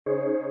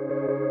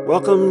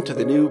Welcome to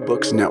the New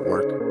Books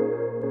Network.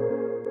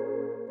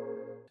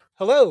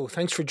 Hello,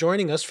 thanks for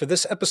joining us for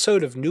this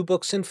episode of New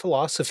Books in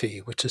Philosophy,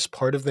 which is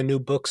part of the New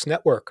Books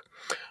Network.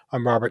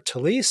 I'm Robert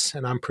Talisse,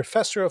 and I'm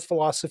professor of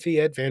philosophy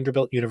at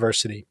Vanderbilt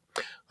University.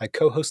 I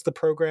co-host the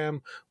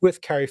program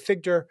with Carrie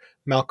Figdor,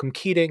 Malcolm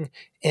Keating,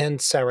 and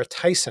Sarah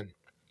Tyson.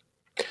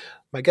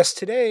 My guest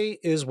today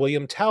is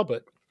William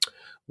Talbott.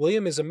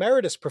 William is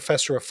Emeritus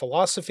Professor of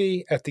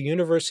Philosophy at the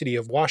University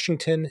of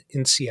Washington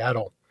in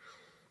Seattle.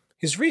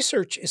 His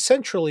research is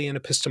centrally in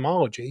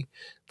epistemology,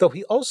 though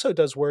he also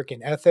does work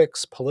in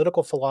ethics,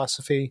 political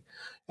philosophy,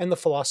 and the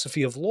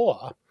philosophy of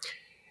law,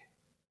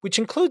 which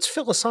includes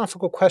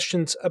philosophical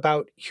questions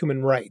about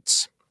human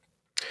rights.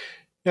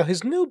 Now,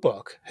 his new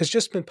book has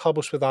just been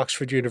published with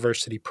Oxford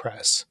University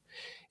Press.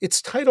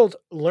 It's titled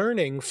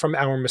Learning from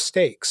Our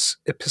Mistakes,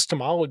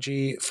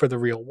 Epistemology for the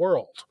Real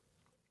World.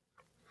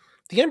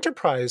 The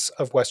enterprise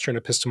of Western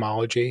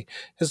epistemology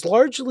has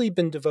largely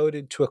been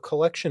devoted to a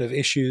collection of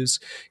issues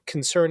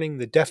concerning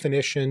the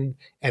definition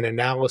and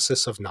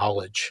analysis of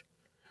knowledge.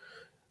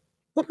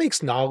 What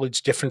makes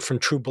knowledge different from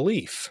true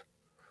belief?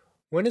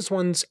 When is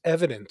one's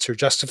evidence or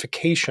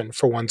justification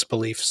for one's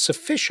belief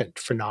sufficient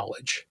for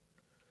knowledge?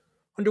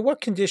 Under what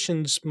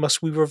conditions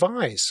must we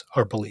revise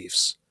our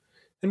beliefs?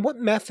 And what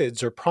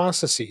methods or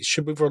processes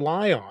should we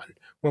rely on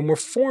when we're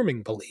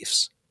forming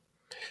beliefs?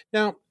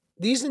 Now,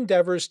 these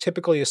endeavors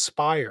typically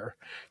aspire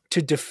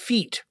to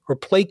defeat or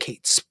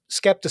placate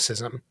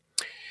skepticism,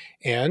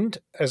 and,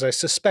 as I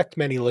suspect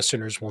many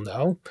listeners will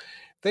know,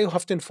 they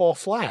often fall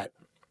flat.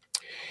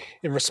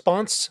 In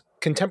response,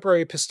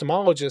 contemporary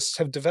epistemologists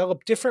have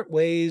developed different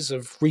ways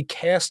of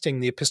recasting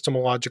the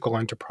epistemological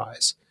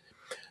enterprise,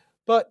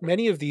 but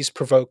many of these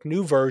provoke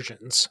new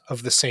versions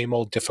of the same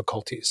old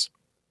difficulties.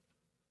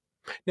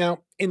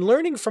 Now, in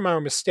learning from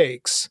our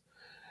mistakes,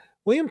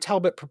 William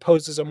Talbott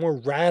proposes a more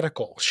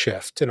radical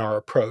shift in our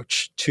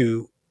approach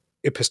to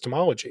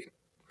epistemology.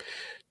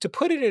 To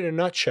put it in a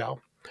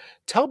nutshell,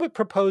 Talbott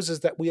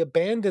proposes that we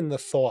abandon the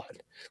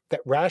thought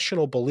that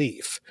rational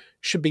belief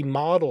should be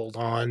modeled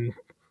on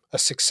a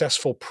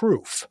successful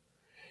proof.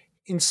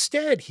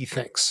 Instead, he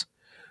thinks,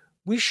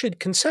 we should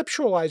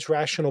conceptualize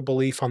rational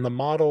belief on the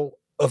model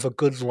of a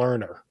good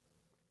learner.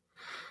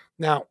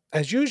 Now,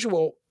 as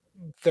usual,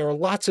 there are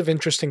lots of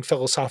interesting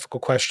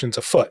philosophical questions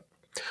afoot.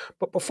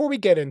 But before we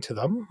get into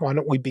them, why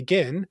don't we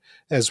begin,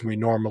 as we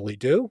normally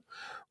do,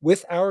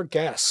 with our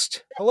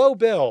guest. Hello,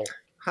 Bill.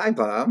 Hi,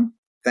 Bob.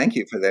 Thank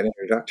you for that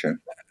introduction.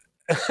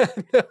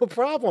 No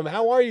problem.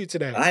 How are you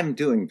today? I'm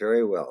doing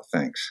very well,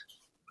 thanks.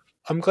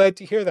 I'm glad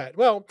to hear that.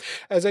 Well,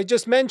 as I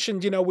just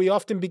mentioned, we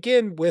often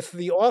begin with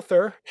the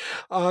author.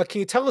 Can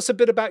you tell us a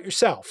bit about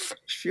yourself?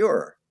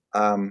 Sure.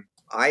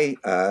 I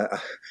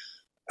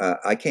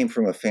came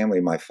from a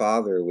family, my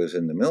father was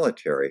in the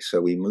military,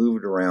 so we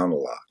moved around a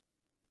lot.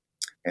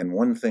 And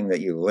one thing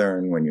that you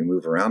learn when you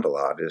move around a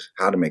lot is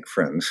how to make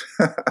friends.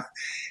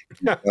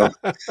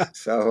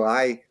 So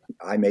I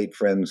made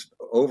friends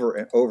over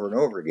and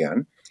over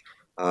again.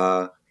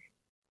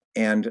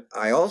 And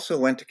I also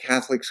went to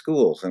Catholic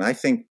schools. And I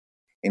think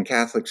in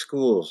Catholic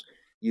schools,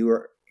 you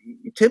are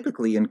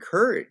typically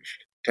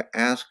encouraged to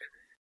ask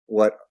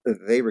what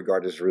they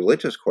regard as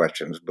religious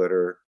questions, but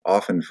are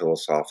often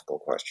philosophical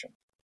questions.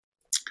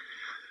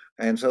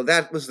 And so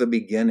that was the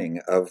beginning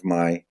of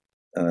my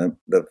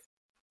the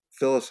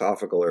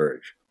philosophical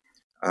urge.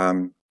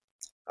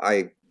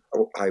 I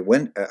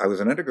was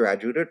an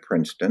undergraduate at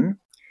Princeton,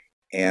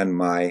 and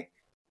my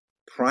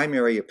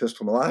primary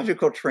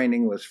epistemological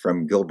training was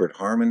from Gilbert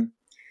Harman.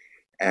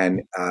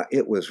 And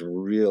it was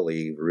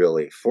really,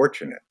 really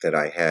fortunate that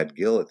I had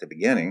Gil at the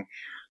beginning,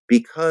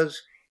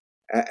 because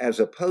as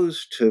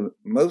opposed to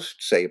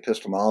most, say,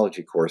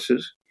 epistemology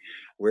courses,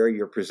 where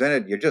you're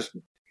just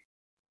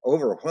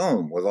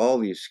overwhelmed with all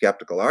these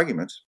skeptical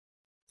arguments,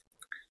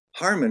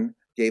 Harman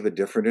gave a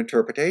different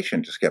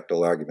interpretation to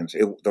skeptical arguments.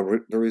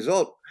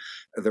 The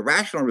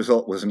rational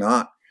result was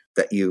not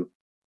that you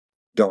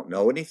don't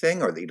know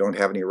anything or that you don't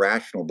have any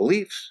rational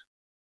beliefs.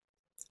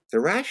 The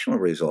rational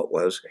result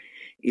was,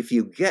 if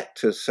you get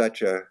to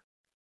such a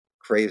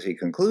crazy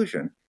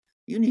conclusion,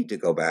 you need to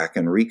go back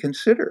and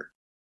reconsider.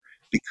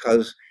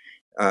 Because,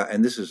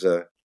 and this is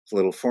a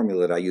little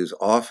formula that I use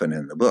often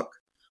in the book,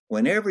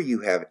 whenever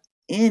you have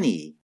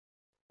any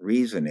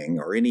reasoning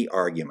or any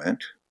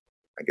argument,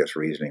 I guess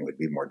reasoning would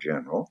be more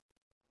general,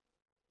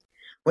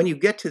 when you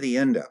get to the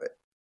end of it,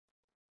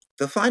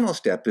 the final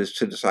step is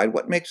to decide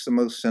what makes the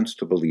most sense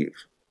to believe,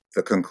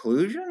 the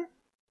conclusion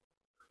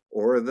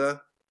or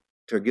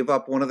to give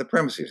up one of the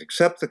premises,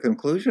 accept the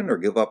conclusion or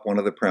give up one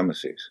of the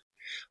premises.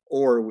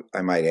 Or,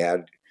 I might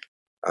add,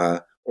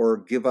 or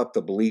give up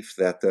the belief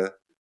that the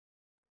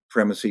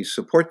premises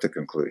support the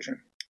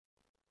conclusion.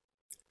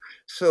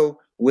 So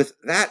with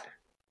that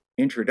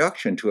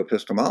introduction to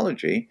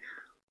epistemology,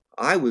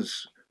 I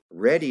was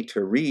ready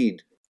to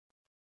read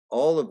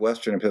all of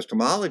Western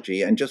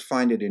epistemology and just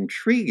find it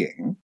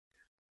intriguing,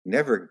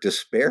 never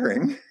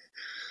despairing,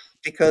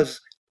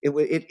 because it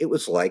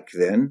was like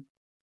then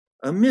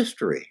a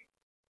mystery.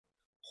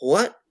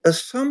 what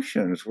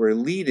assumptions were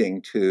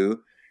leading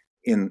to,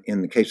 in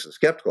the case of the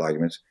skeptical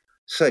arguments,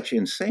 such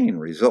insane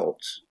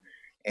results.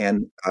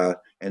 And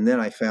then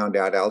I found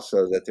out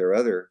also that there are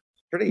other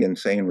pretty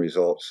insane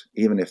results,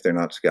 even if they're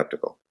not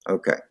skeptical.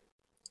 Okay.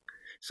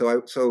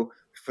 So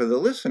for the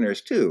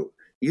listeners too,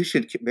 you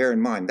should bear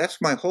in mind,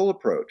 that's my whole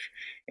approach.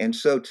 And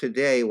so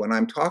today, when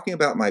I'm talking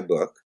about my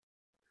book,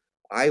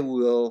 I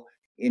will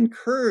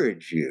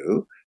encourage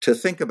you to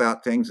think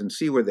about things and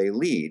see where they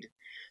lead.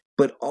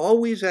 But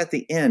always at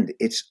the end,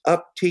 it's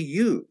up to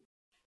you.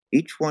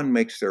 Each one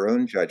makes their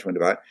own judgment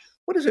about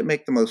what does it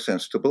make the most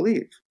sense to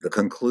believe? The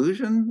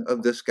conclusion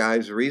of this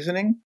guy's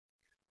reasoning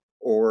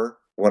or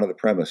one of the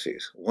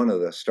premises, one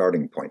of the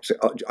starting points?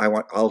 I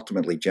want to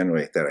ultimately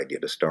generate that idea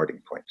to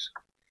starting points.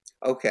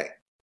 Okay.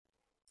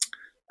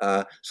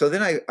 So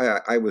then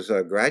I was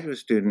a graduate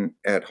student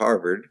at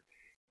Harvard,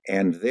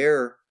 and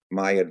there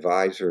my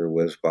advisor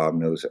was Bob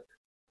Nozick.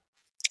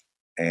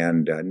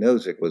 And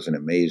Nozick was an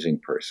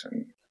amazing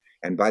person.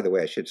 And by the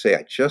way, I should say,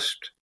 I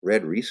just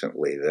read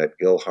recently that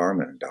Gil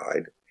Harman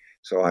died.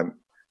 So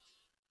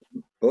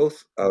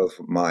both of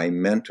my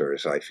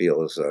mentors, I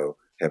feel as though,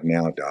 have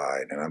now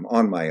died, and I'm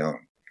on my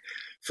own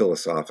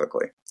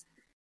philosophically.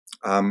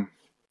 And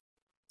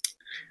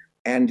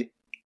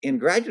in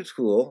graduate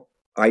school,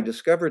 I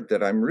discovered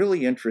that I'm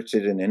really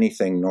interested in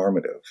anything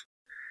normative.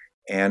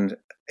 And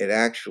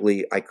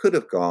I could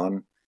have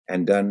gone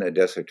and done a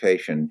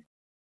dissertation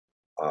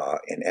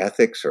in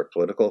ethics or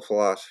political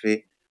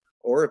philosophy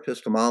or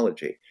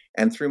epistemology.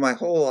 And through my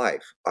whole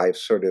life, I've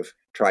sort of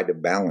tried to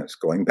balance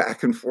going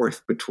back and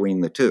forth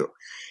between the two.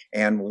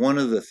 And one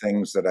of the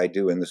things that I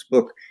do in this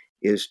book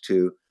is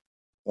to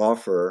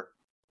offer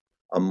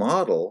a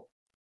model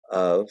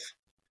of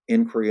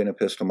inquiry in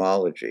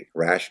epistemology,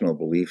 rational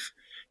belief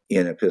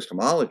in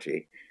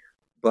epistemology.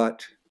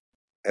 But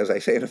as I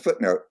say in a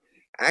footnote,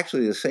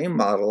 actually the same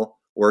model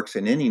works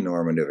in any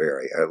normative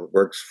area. It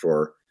works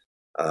for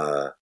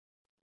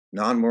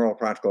non-moral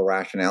practical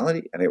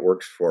rationality, and it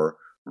works for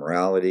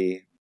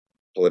morality,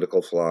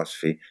 political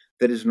philosophy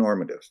that is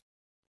normative.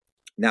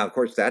 Now, of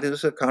course, that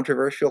is a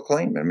controversial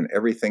claim. I mean,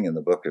 everything in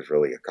the book is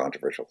really a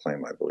controversial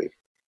claim, I believe.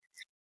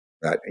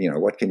 But,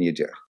 what can you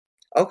do?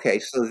 Okay,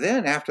 so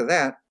then after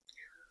that,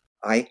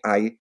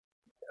 I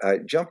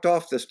jumped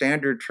off the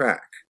standard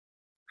track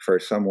for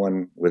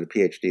someone with a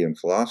PhD in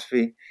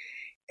philosophy,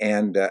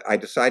 and I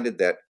decided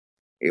that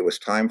it was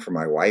time for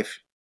my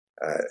wife.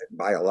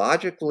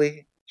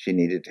 Biologically, she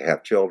needed to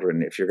have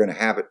children. If you're going to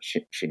have it,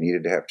 she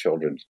needed to have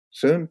children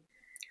soon.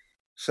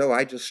 So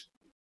I just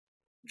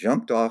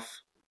jumped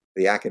off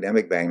the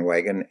academic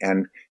bandwagon,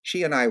 and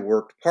she and I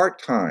worked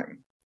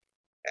part-time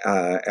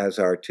as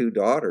our two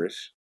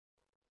daughters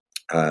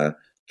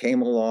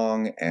came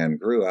along and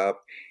grew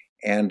up.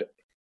 And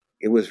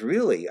it was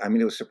really,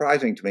 it was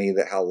surprising to me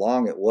that how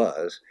long it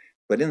was.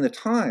 But in the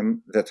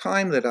time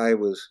that I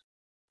was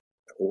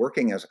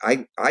working as,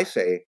 I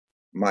say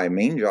my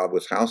main job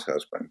was house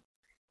husband.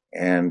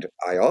 And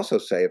I also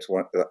say it's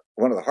one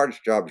of the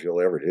hardest jobs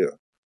you'll ever do.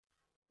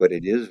 But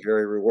it is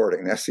very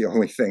rewarding. That's the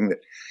only thing that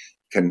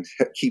can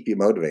keep you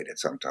motivated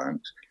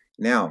sometimes.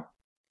 Now,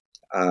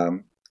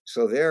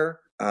 so there,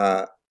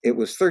 it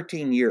was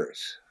 13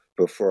 years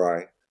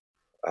before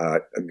I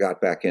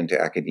got back into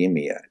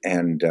academia,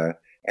 and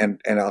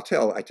I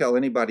tell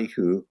anybody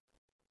who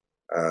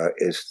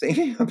is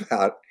thinking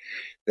about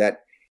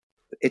that,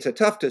 it's a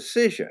tough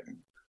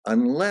decision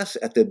unless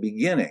at the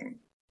beginning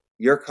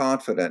you're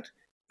confident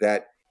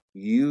that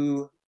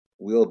you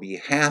will be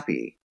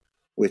happy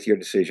with your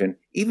decision,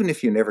 even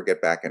if you never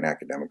get back in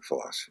academic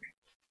philosophy.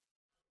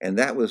 And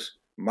that was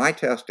my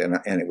test, and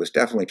it was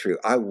definitely true.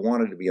 I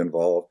wanted to be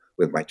involved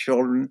with my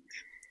children.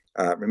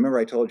 Remember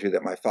I told you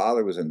that my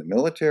father was in the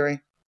military,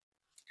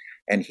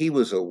 and he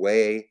was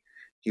away.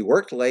 He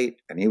worked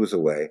late, and he was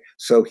away.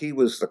 So he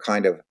was the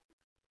kind of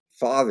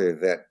father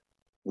that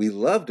we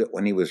loved it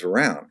when he was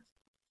around,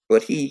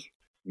 but he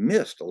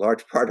missed a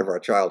large part of our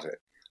childhood.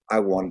 I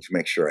wanted to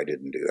make sure I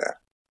didn't do that.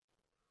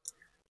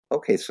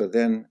 Okay, so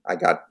then I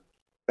got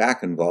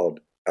back involved,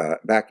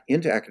 back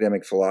into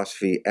academic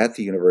philosophy at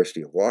the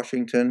University of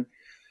Washington,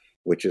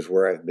 which is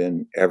where I've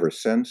been ever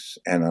since,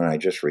 and then I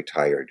just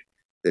retired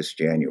this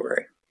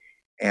January.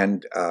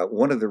 And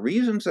one of the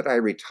reasons that I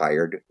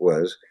retired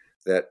was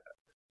that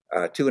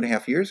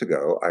 2.5 years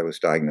ago, I was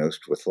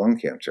diagnosed with lung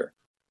cancer.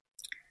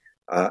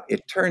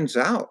 It turns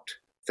out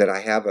that I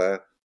had a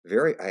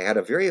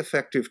very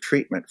effective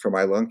treatment for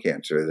my lung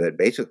cancer that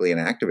basically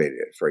inactivated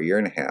it for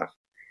 1.5 years.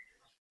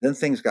 Then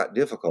things got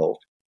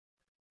difficult.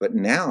 But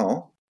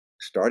now,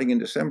 starting in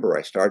December,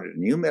 I started a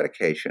new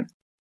medication,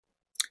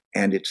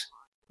 and it's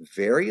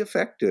very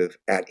effective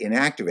at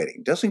inactivating.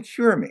 It doesn't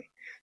cure me,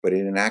 but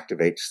it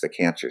inactivates the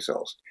cancer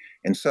cells.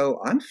 And so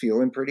I'm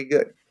feeling pretty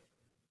good.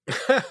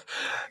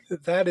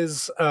 That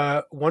is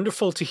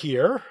wonderful to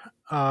hear.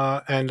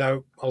 And I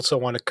also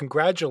want to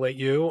congratulate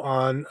you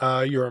on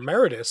your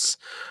emeritus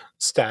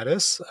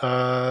status.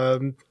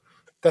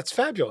 That's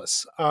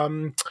fabulous.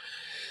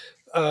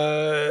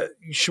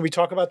 Should we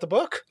talk about the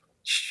book?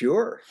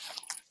 Sure.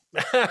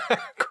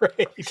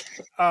 Great.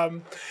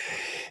 I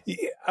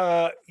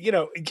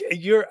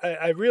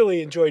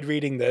really enjoyed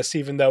reading this,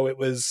 even though it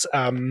was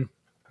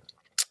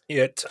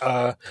it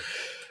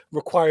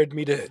required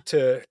me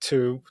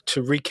to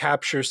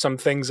recapture some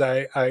things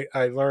I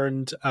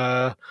learned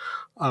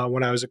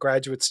when I was a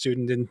graduate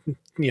student and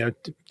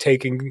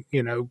taking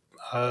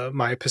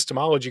my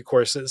epistemology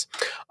courses,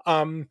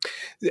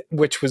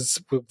 which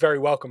was very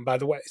welcome, by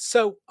the way.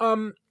 So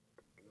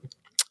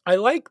I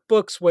like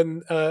books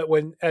when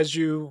as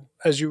you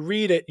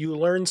read it, you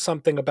learn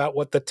something about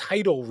what the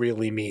title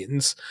really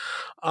means.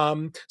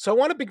 So I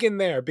want to begin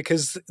there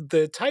because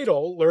the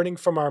title, "Learning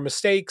from Our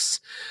Mistakes,"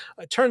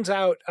 turns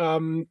out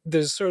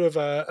there's sort of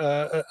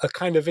a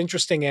kind of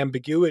interesting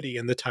ambiguity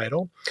in the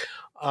title,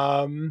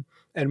 and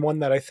one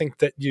that I think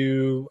that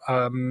you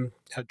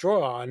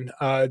draw on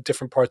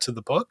different parts of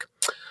the book.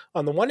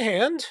 On the one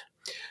hand,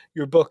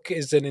 your book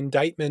is an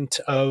indictment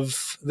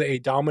of a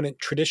dominant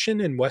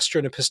tradition in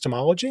Western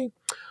epistemology.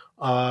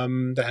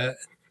 That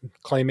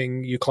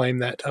you claim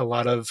that a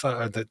lot of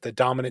the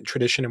dominant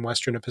tradition in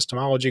Western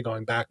epistemology,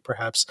 going back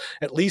perhaps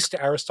at least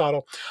to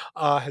Aristotle,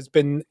 has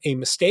been a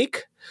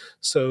mistake.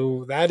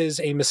 So that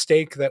is a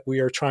mistake that we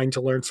are trying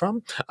to learn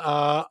from.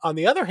 On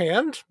the other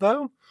hand,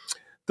 though,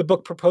 the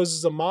book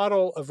proposes a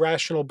model of the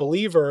rational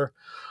believer,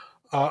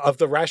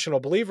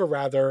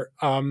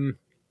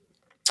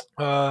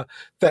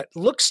 that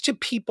looks to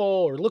people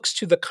or looks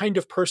to the kind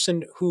of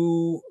person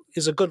who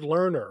is a good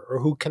learner or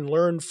who can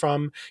learn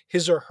from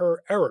his or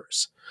her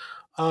errors.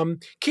 Can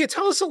you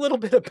tell us a little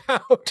bit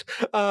about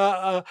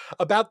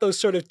those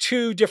sort of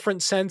two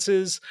different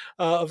senses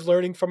of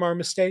learning from our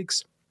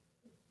mistakes?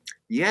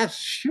 Yes,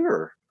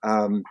 sure.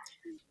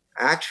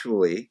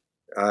 Actually,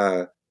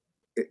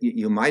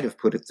 you might have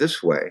put it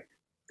this way,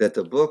 that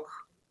the book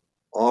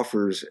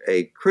offers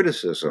a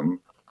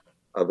criticism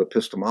of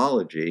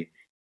epistemology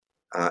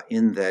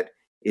in that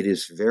it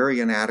is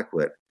very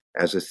inadequate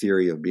as a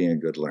theory of being a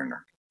good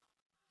learner.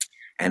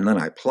 And then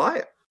I apply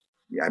it.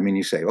 I mean,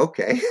 you say,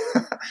 okay.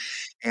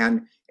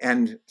 and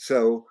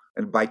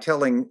by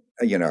telling,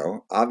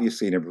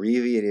 obviously an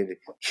abbreviated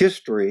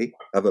history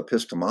of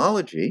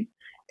epistemology,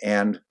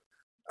 and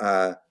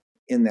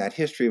in that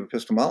history of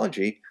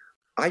epistemology,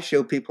 I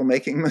show people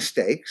making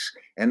mistakes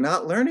and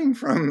not learning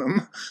from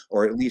them,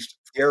 or at least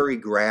very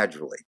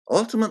gradually.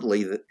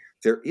 Ultimately,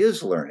 there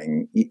is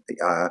learning,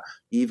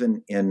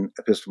 even in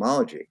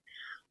epistemology,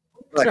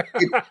 but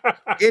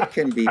it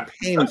can be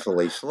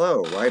painfully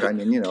slow, right? I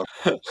mean,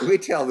 we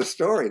tell the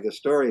story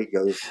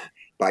goes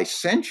by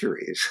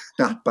centuries,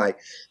 not by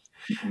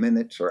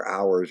minutes or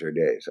hours or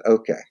days.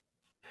 Okay.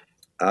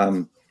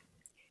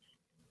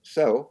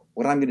 So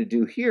what I'm going to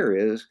do here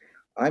is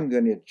I'm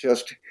going to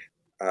just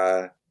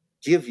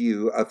give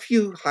you a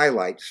few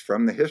highlights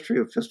from the history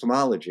of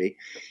epistemology,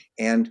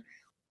 and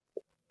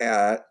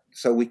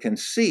so we can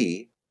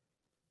see,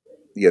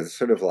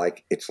 sort of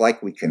like, it's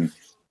like we can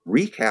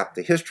recap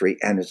the history,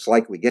 and it's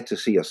like we get to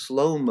see a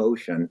slow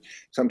motion.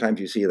 Sometimes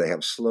you see they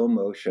have slow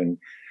motion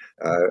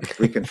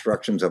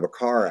reconstructions of a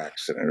car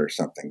accident or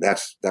something.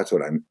 That's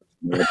what I'm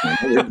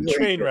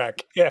train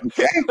wreck. Yeah.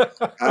 Okay.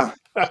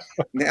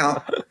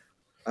 Now,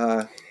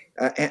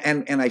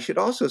 and I should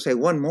also say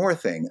one more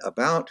thing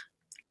about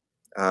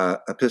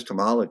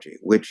epistemology,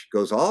 which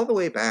goes all the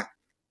way back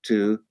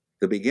to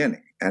the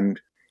beginning. And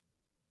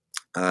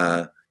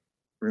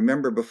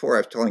remember, before I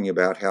was telling you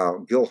about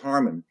how Gil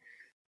Harman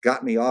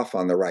got me off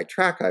on the right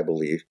track, I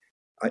believe,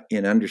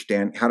 in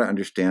how to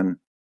understand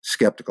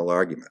skeptical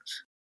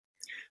arguments.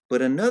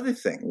 But another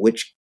thing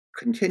which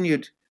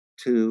continued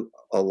to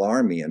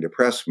alarm me and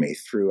depress me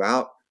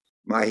throughout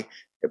my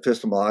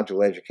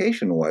epistemological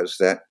education was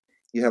that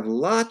you have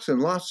lots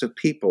and lots of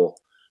people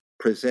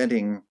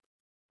presenting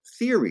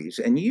theories,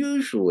 and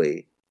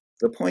usually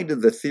the point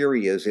of the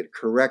theory is it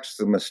corrects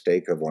the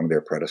mistake of one of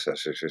their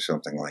predecessors or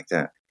something like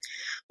that.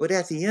 But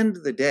at the end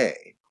of the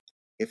day,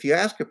 if you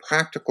ask a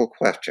practical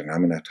question,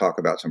 I'm going to talk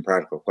about some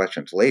practical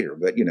questions later,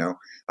 but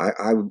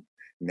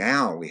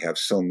now we have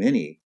so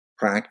many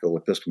practical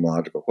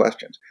epistemological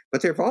questions,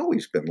 but there have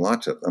always been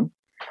lots of them.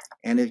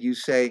 And if you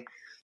say,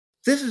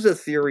 this is a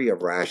theory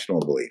of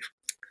rational belief,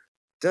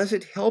 does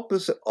it help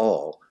us at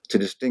all to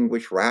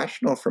distinguish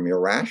rational from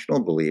irrational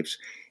beliefs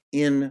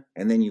and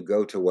then you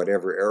go to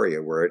whatever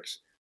area where it's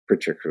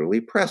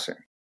particularly pressing?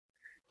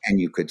 And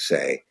you could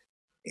say,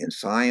 in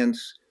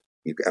science,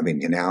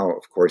 now,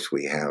 of course,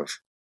 we have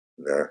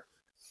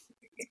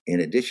in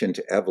addition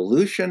to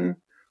evolution,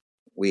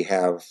 we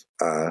have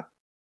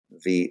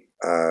the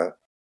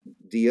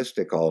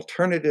deistic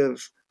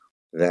alternative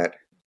that,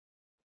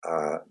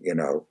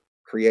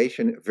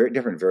 creation, very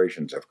different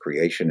versions of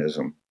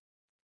creationism.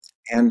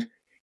 And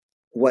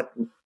what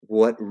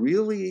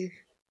really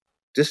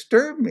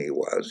disturbed me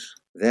was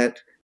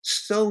that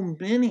so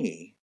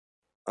many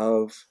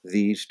of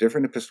these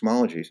different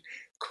epistemologies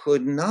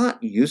could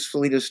not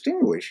usefully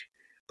distinguish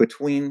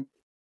between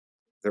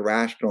the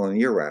rational and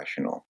the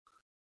irrational.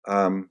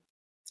 And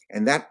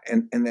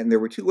then there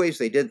were two ways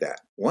they did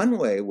that. One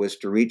way was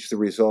to reach the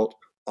result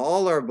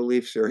all our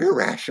beliefs are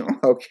irrational.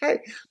 Okay,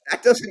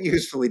 that doesn't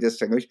usefully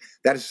distinguish.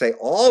 That is to say,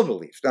 all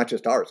beliefs, not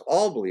just ours,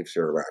 all beliefs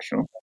are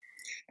irrational.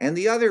 And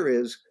the other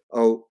is,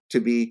 to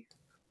be,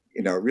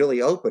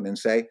 really open and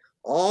say,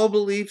 all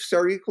beliefs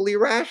are equally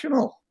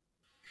rational.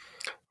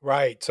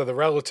 Right. So the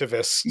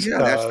relativist, Yeah,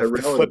 that's the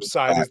relativist. flip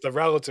side is the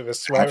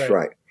relativist. That's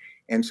right.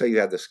 And so you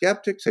have the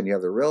skeptics and you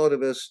have the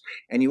relativists,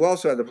 and you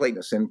also have the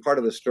Platonists. And part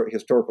of the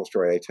historical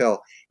story I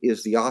tell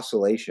is the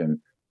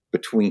oscillation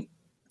between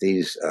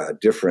these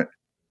different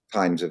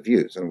kinds of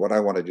views. And what I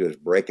want to do is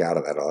break out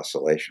of that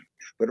oscillation.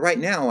 But right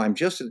now, I'm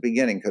just at the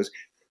beginning because,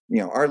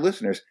 our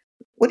listeners,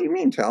 what do you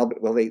mean,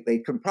 Talbott? Well, they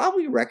can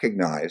probably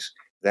recognize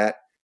that,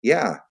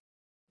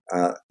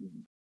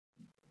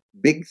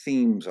 big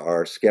themes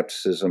are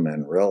skepticism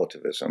and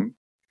relativism.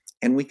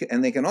 And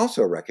they can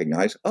also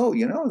recognize,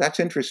 that's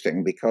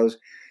interesting because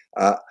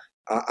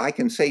I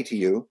can say to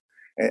you,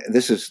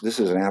 this is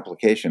an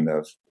application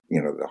of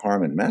the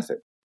Harman method.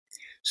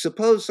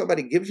 Suppose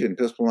somebody gives you an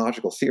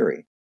epistemological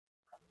theory,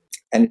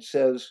 and it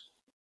says,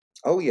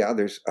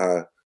 there's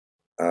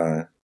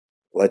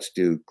let's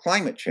do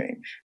climate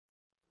change.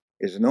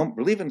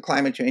 Believe in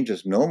climate change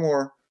is no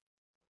more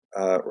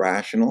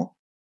rational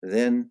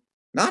than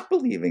not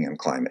believing in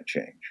climate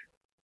change.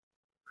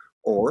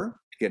 Or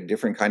to get a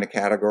different kind of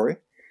category,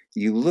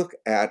 you look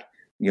at,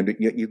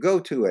 you go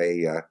to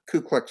a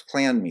Ku Klux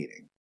Klan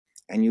meeting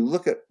and you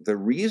look at the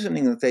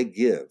reasoning that they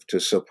give to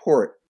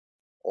support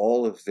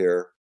all of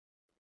their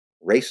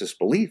racist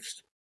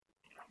beliefs.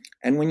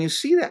 And when you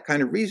see that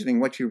kind of reasoning,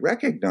 what you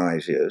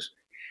recognize is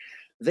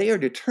they are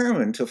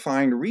determined to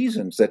find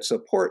reasons that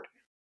support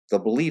the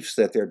beliefs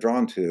that they're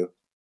drawn to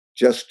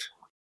just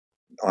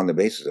on the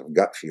basis of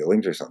gut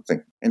feelings or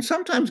something. And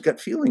sometimes gut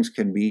feelings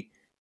can be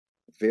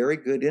very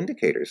good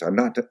indicators. I'm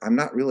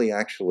not really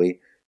actually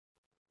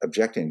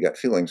objecting to gut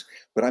feelings,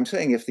 but I'm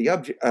saying if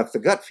the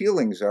gut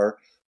feelings are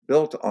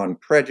built on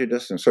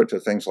prejudice and sorts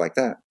of things like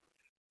that,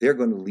 they're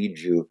going to lead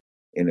you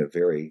in a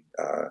very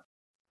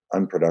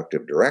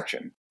unproductive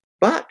direction.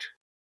 But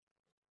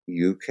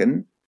you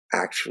can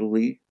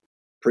actually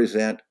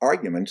present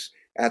arguments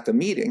at the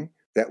meeting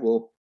that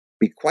will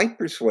be quite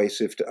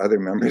persuasive to other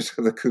members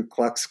of the Ku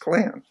Klux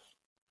Klan.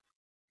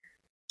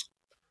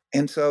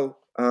 And so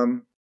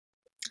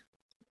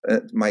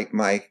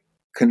my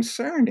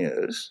concern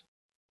is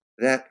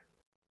that,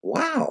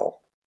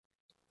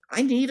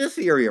 I need a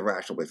theory of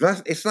rational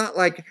belief. It's not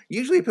like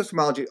usually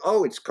epistemology,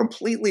 it's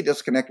completely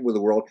disconnected with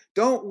the world.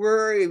 Don't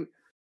worry,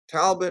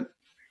 Talbott,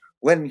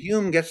 when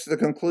Hume gets to the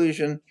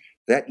conclusion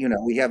that,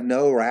 we have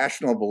no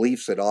rational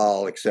beliefs at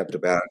all except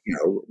about,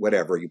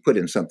 whatever, you put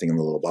in something in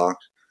the little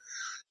box.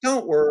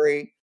 Don't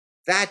worry,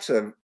 that's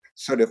a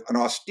sort of an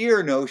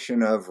austere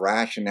notion of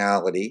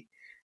rationality,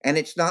 and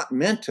it's not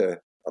meant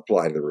to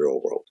apply to the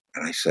real world.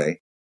 And I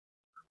say,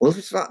 well, if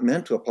it's not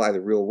meant to apply to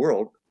the real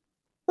world,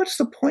 what's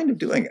the point of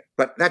doing it?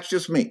 But that's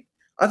just me.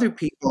 Other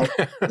people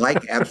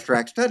like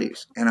abstract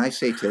studies. And I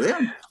say to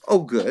them,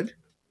 good,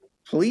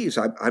 please.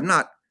 I'm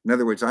not, in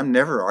other words, I'm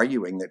never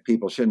arguing that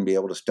people shouldn't be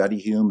able to study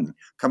Hume and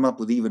come up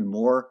with even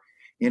more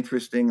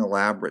interesting,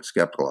 elaborate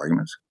skeptical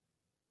arguments.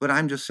 But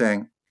I'm just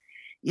saying,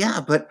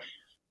 but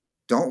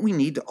don't we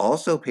need to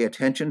also pay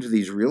attention to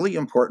these really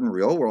important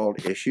real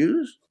world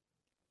issues?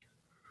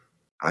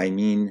 I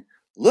mean,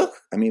 look,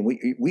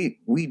 we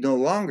no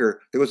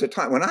longer, there was a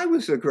time when I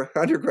was an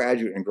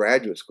undergraduate in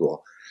graduate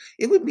school,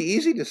 it would be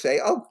easy to say,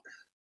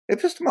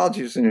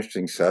 epistemology is an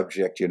interesting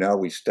subject,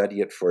 we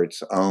study it for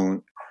its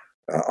own,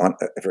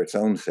 for its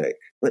own sake.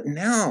 But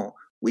now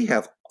we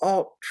have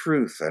alt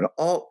truth and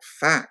alt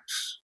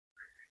facts,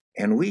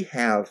 and we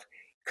have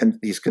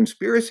these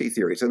conspiracy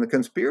theories. And the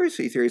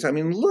conspiracy theories,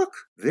 look,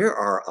 there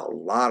are a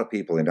lot of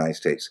people in the United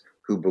States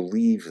who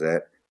believe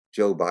that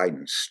Joe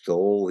Biden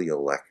stole the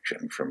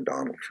election from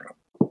Donald Trump.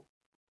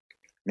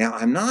 Now,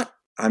 I'm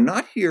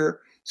not here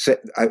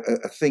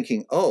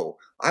thinking,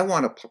 I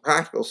want a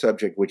practical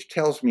subject which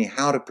tells me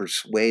how to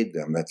persuade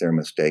them that they're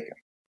mistaken.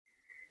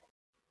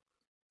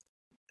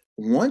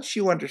 Once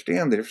you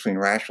understand the difference between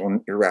rational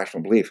and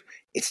irrational belief,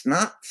 it's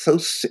not so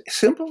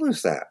simple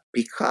as that,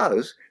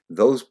 because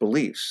those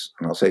beliefs,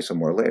 and I'll say some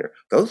more later,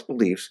 those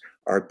beliefs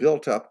are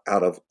built up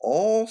out of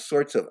all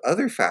sorts of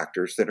other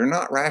factors that are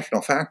not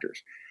rational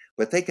factors,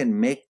 but they can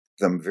make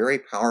them very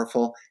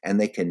powerful, and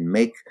they can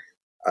make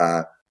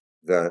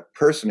the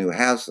person who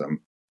has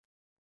them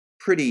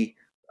pretty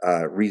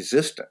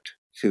resistant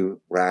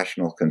to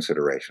rational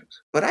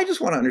considerations. But I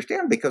just want to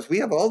understand, because we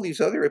have all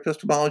these other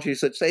epistemologies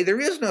that say there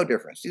is no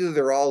difference. Either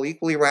they're all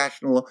equally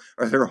rational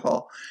or they're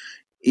all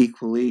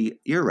equally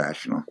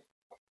irrational.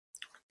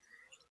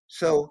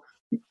 So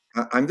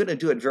I'm going to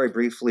do it very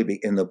briefly.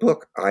 In the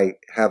book, I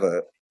have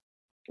a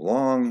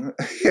long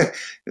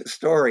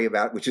story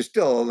about, which is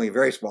still only a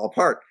very small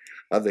part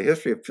of the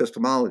history of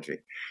epistemology.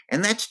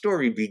 And that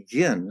story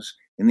begins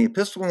in the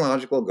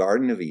epistemological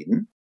Garden of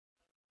Eden,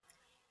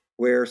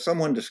 where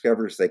someone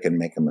discovers they can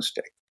make a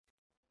mistake.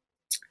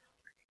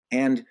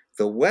 And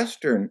in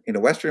Western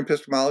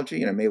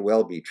epistemology, and it may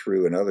well be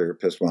true in other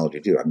epistemology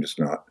too, I'm just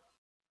not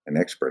an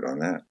expert on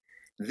that,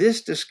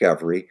 This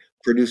discovery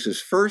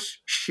produces first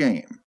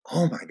shame.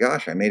 Oh my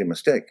gosh, I made a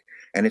mistake.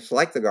 And it's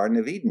like the Garden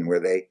of Eden, where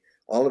they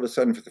all of a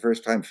sudden for the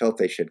first time felt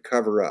they should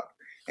cover up.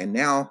 And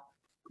now,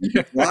 in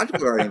the logical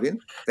Garden of Eden,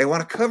 they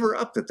want to cover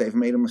up that they've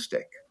made a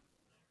mistake.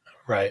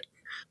 Right.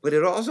 But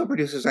it also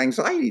produces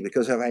anxiety,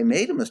 because if I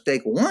made a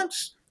mistake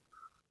once,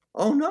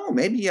 oh no,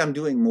 maybe I'm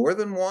doing more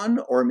than one,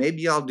 or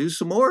maybe I'll do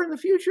some more in the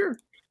future.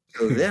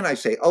 So then I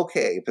say,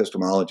 okay,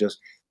 epistemologists,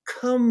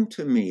 come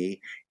to me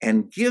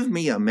and give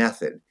me a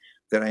method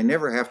that I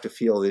never have to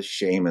feel this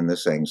shame and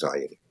this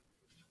anxiety.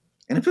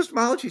 And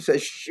epistemology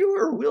says,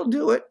 sure, we'll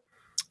do it.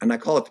 And I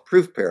call it the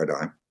proof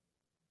paradigm.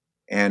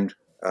 And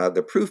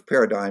the proof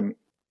paradigm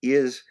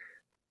is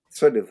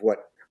sort of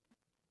what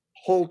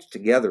holds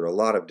together a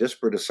lot of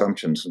disparate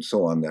assumptions and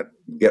so on that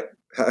get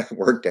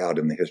worked out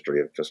in the history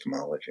of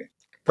epistemology.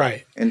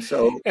 Right. And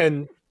so,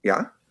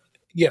 yeah,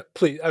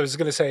 please. I was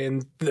going to say,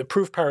 and the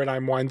proof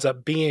paradigm winds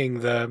up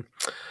being the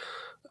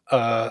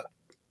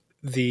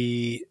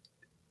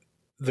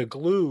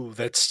glue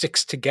that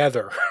sticks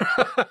together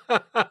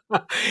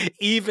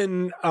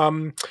even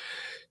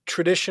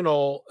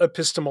traditional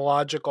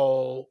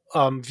epistemological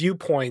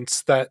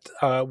viewpoints that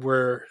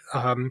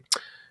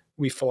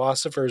we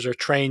philosophers are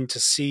trained to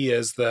see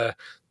as the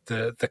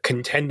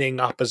contending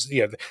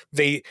opposite,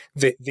 the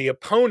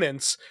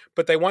opponents,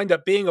 but they wind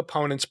up being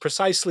opponents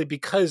precisely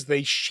because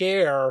they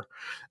share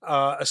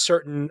a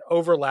certain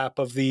overlap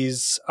of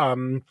these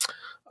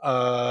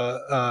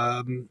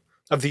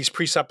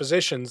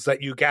presuppositions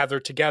that you gather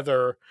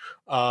together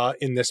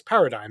in this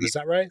paradigm. Is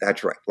that right?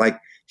 That's right. Like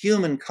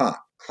Hume and Kant,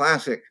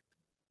 classic,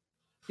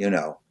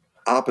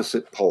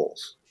 opposite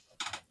poles.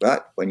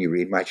 But when you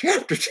read my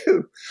chapter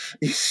 2,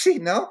 you see,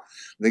 no,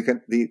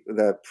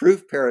 the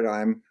proof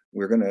paradigm,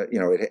 we're going to,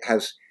 it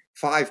has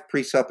 5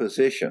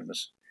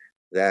 presuppositions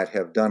that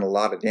have done a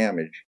lot of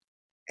damage,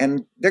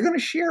 and they're going to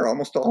share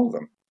almost all of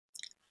them.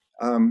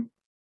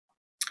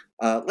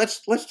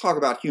 Let's talk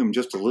about Hume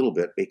just a little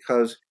bit,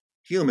 because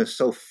Hume is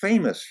so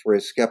famous for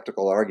his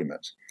skeptical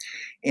arguments.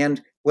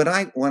 And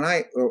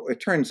it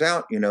turns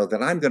out,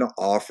 that I'm going to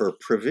offer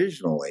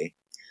provisionally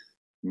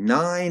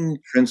 9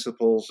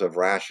 principles of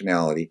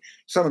rationality.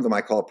 Some of them I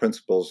call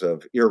principles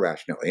of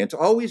irrationality. It's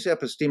always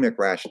epistemic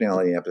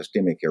rationality and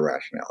epistemic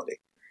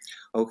irrationality.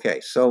 Okay,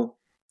 so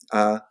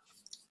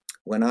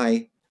when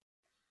I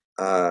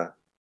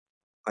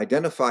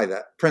identify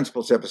the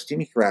principles of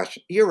epistemic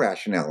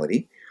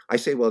irrationality, I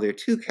say, well, there are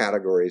 2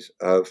 categories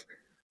of,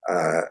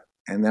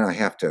 and then I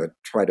have to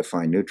try to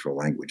find neutral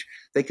language.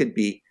 They could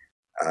be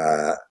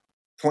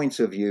points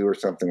of view or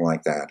something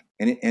like that,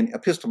 and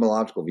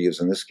epistemological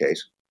views in this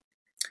case.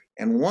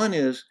 And one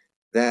is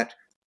that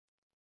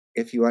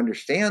if you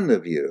understand the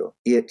view,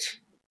 it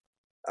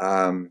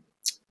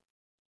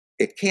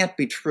can't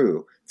be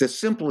true. The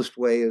simplest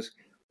way is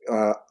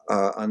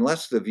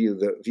unless the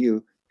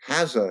view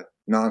has a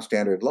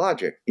non-standard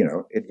logic,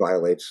 it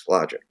violates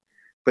logic.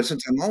 But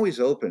since I'm always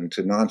open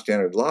to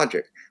non-standard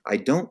logic, I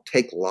don't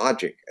take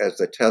logic as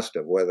the test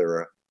of whether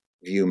a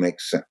view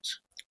makes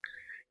sense.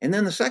 And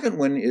then the second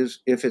one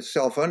is if it's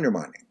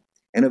self-undermining.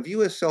 And a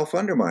view is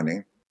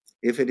self-undermining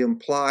if it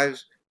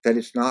implies that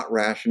it's not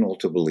rational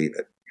to believe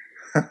it.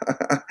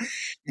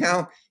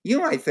 Now, you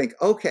might think,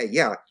 okay,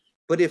 yeah,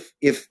 but if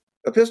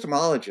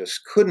epistemologists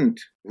couldn't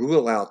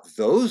rule out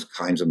those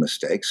kinds of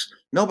mistakes,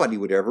 nobody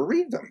would ever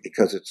read them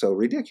because it's so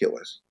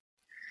ridiculous.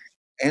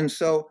 And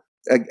so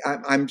and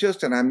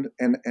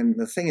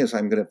the thing is,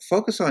 I'm going to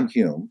focus on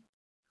Hume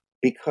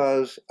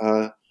because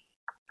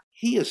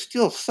he is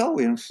still so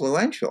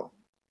influential.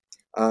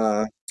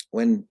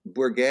 When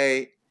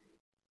Bourget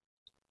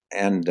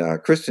and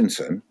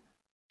Christensen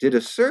did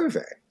a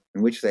survey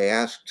in which they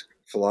asked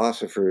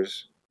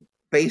philosophers,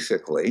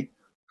 basically,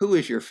 who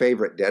is your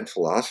favorite dead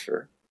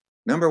philosopher?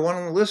 Number 1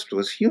 on the list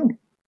was Hume.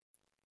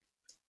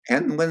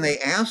 And when they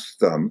asked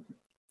them,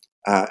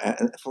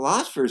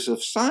 philosophers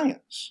of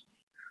science,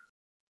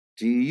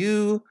 do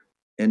you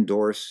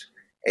endorse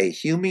a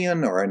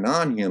Humean or a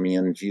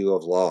non-Humean view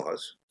of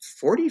laws?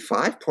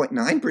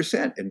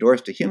 45.9%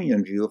 endorsed a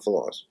Humean view of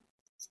laws.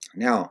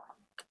 Now,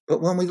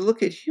 but when we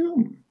look at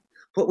Hume,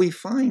 what we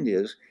find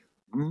is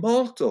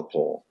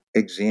multiple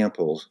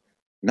examples,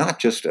 not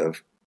just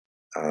of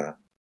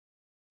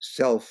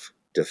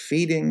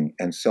self-defeating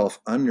and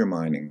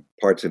self-undermining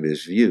parts of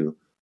his view,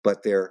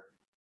 but they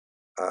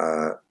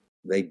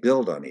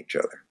build on each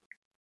other.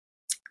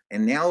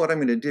 And now what I'm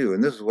going to do,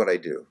 and this is what I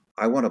do,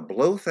 I want to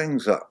blow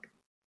things up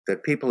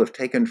that people have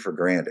taken for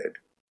granted.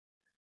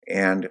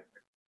 And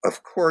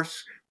of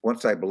course,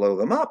 once I blow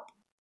them up,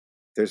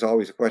 there's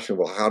always a question,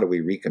 well, how do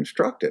we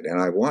reconstruct it? And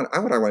what I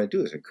want to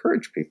do is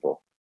encourage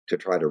people to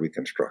try to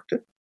reconstruct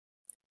it,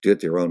 do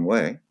it their own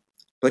way.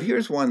 But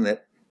here's one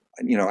that,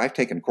 I've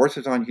taken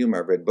courses on Hume,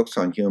 I've read books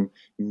on Hume.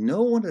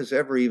 No one has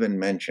ever even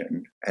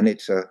mentioned, and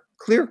it's a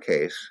clear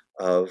case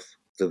of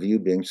the view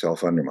being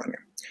self-undermining.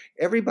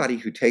 Everybody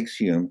who takes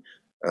Hume,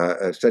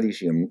 studies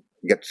Hume,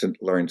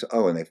 learns,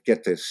 and they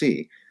get to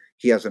see,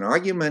 he has an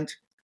argument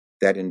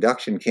that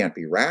induction can't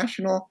be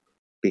rational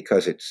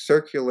because it's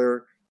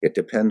circular, it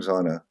depends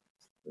on a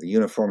the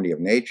uniformity of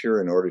nature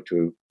in order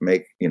to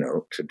make,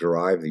 to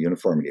derive the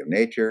uniformity of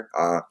nature.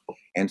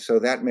 And so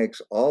that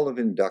makes all of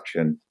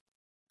induction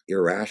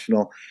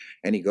irrational.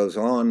 And he goes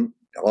on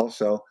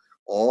also,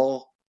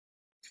 all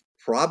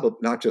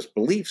not just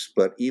beliefs,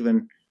 but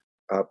even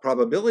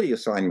probability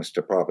assignments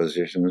to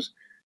propositions,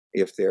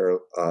 if they're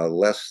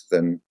less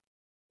than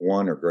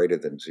 1 or greater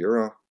than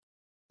 0,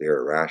 they're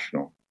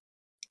irrational.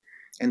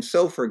 And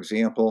so, for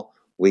example,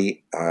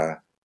 we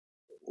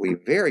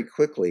very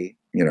quickly,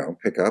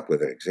 pick up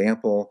with an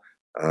example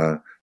I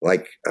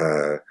like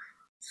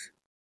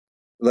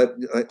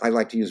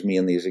to use me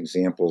in these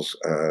examples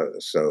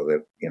so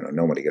that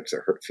nobody gets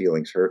their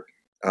feelings hurt.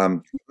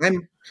 I'm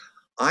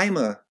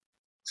a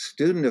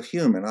student of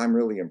Hume, and I'm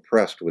really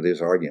impressed with his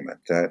argument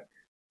that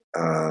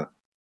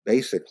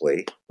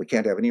basically we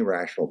can't have any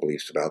rational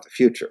beliefs about the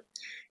future.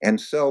 And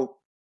so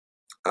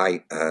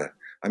I'm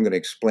going to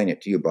explain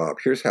it to you, Bob.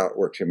 Here's how it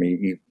works. I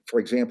mean, for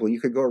example, you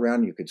could go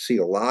around and you could see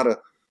a lot of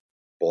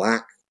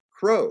black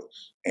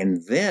crows,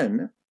 and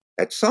then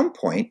at some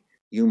point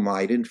you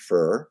might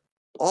infer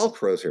all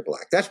crows are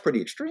black. That's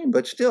pretty extreme,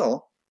 but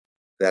still,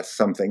 that's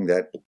something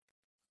that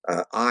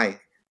I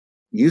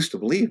used to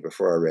believe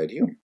before I read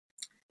Hume.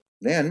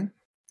 Then,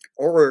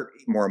 or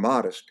more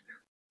modest,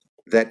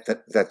 that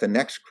the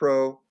next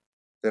crow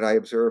that I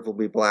observe will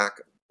be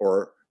black,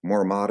 or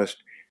more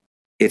modest,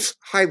 it's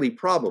highly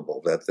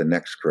probable that the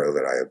next crow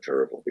that I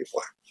observe will be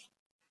black.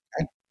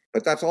 Okay?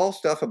 But that's all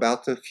stuff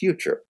about the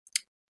future.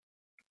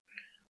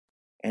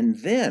 And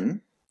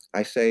then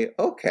I say,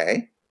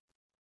 okay,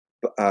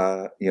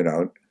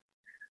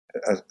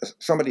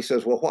 somebody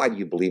says, well, why do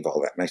you believe all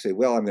that? And I say,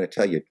 well, I'm going to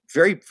tell you a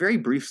very, very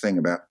brief thing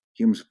about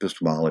Hume's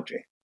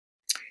epistemology.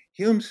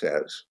 Hume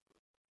says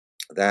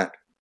that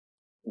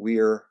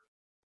we're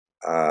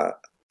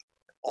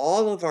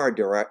all of our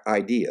direct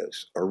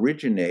ideas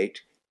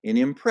originate in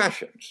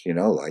impressions,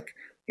 like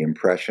the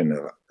impression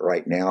of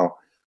right now,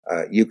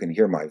 you can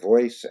hear my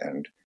voice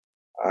and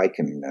I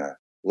can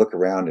look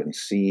around and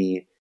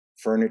see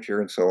furniture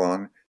and so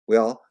on.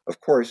 Well,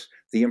 of course,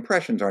 the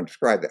impressions aren't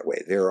described that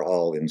way. They're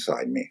all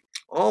inside me,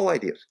 all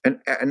ideas. And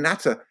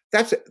that's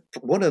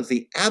one of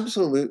the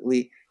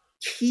absolutely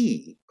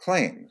key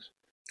claims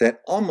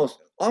that most,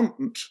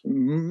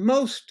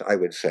 I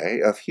would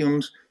say, of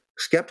Hume's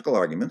skeptical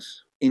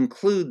arguments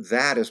include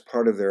that as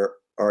part of their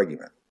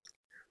argument.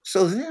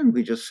 So then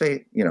we just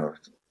say,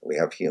 we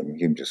have Hume.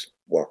 Hume just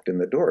walked in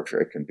the door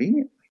very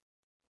conveniently.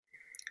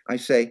 I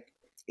say,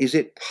 is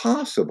it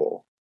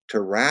possible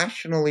to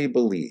rationally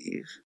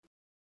believe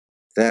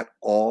that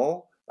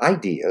all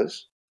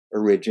ideas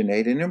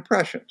originate in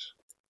impressions?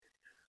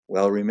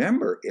 Well,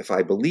 remember, if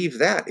I believe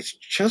that, it's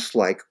just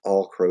like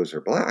all crows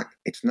are black.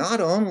 It's not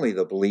only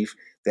the belief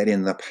that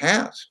in the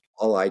past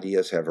all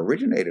ideas have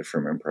originated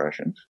from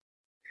impressions,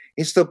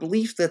 it's the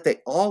belief that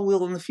they all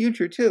will in the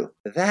future too.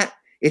 That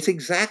it's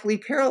exactly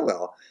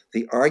parallel.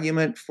 The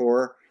argument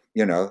for,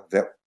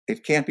 that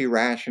it can't be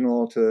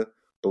rational to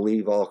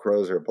believe all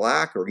crows are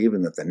black, or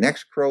even that the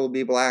next crow will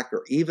be black,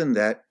 or even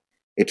that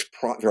it's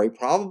very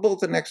probable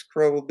the next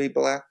crow will be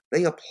black.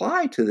 They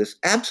apply to this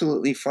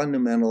absolutely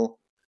fundamental,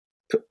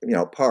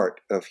 part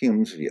of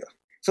Hume's view.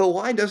 So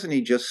why doesn't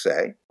he just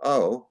say,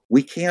 oh,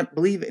 we can't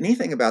believe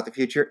anything about the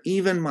future,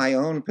 even my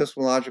own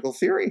epistemological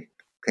theory?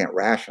 Can't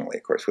rationally,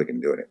 of course, we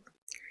can do it.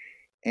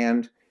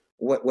 And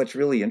what's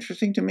really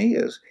interesting to me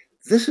is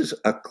this is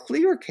a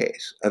clear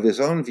case of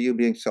his own view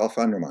being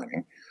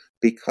self-undermining,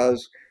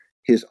 because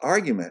his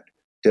argument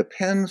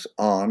depends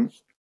on,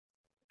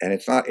 and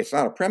it's not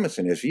a premise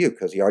in his view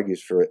because he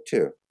argues for it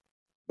too,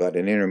 but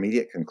an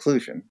intermediate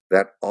conclusion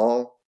that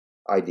all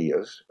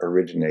ideas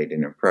originate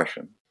in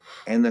impression.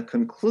 And the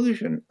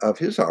conclusion of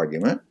his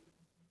argument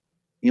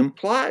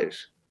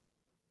implies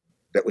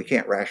that we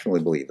can't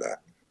rationally believe that.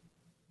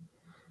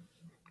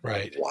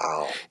 Right.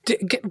 Wow.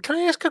 Can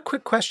I ask a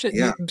quick question?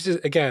 Yeah.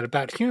 Again,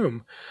 about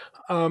Hume.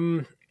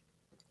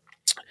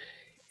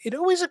 It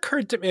always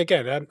occurred to me,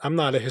 again, I'm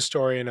not a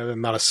historian,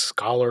 I'm not a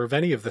scholar of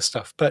any of this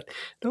stuff, but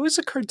it always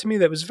occurred to me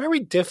that it was very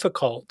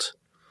difficult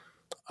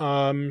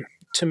to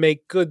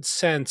make good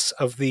sense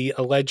of the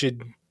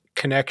alleged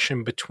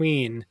connection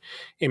between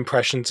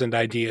impressions and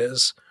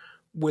ideas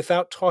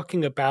without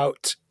talking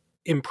about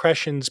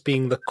impressions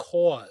being the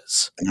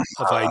cause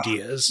of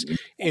ideas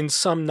in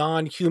some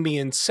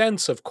non-Humean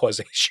sense of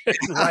causation,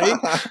 right?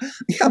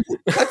 Yeah,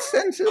 what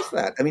sense is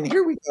that? I mean,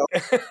 here we go.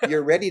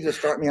 You're ready to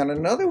start me on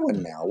another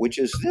one now, which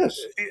is this.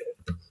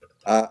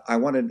 I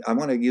want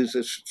to use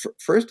this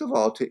first of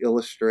all to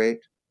illustrate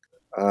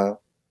a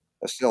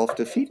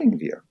self-defeating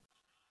view.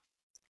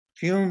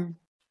 Hume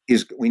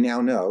we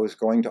now know, is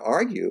going to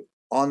argue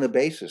on the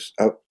basis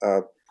of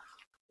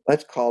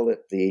let's call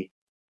it the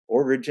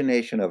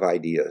origination of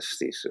ideas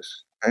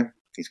thesis. Okay?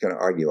 He's going to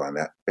argue on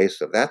that basis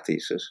of that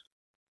thesis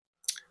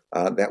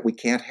that we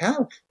can't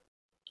have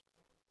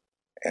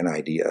an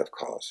idea of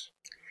cause.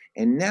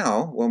 And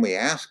now, when we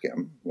ask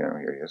him, here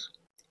he is,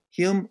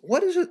 Hume,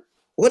 what is it?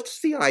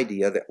 What's the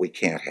idea that we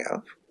can't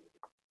have?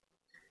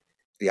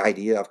 The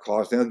idea of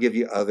cause. Then he'll give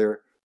you other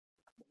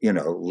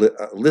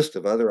a list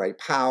of other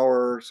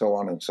power, so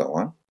on and so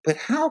on. But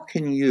how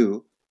can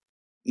you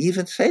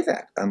even say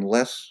that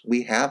unless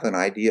we have an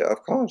idea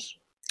of cause?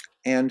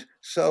 And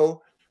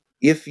so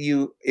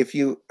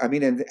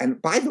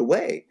and by the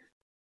way,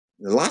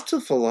 lots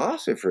of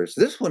philosophers,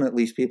 this one at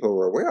least people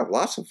were aware of,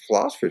 lots of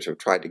philosophers have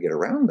tried to get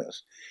around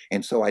this.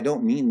 And so I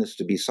don't mean this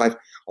to be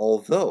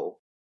although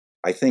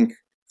I think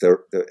the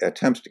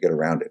attempts to get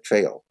around it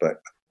fail,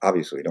 but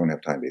obviously we don't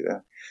have time to do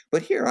that.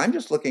 But here, I'm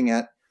just looking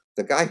at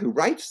the guy who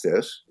writes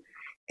this,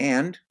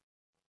 and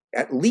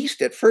at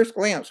least at first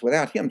glance,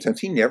 without him,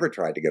 since he never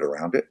tried to get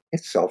around it,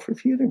 it's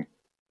self-refuting.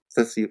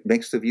 It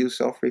makes the view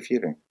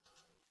self-refuting.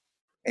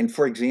 And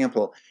for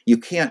example, you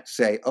can't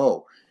say,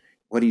 oh,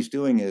 what he's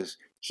doing is,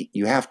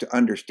 you have to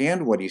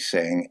understand what he's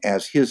saying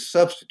as his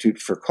substitute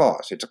for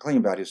cause. It's a claim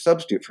about his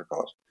substitute for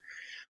cause.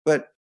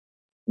 But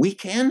we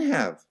can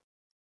have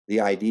the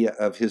idea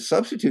of his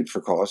substitute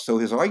for cause, so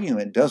his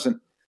argument doesn't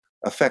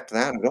affect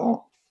that at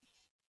all.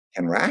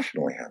 Can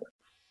rationally have it.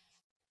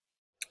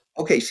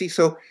 Okay, see,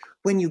 so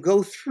when you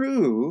go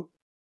through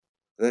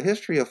the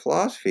history of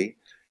philosophy,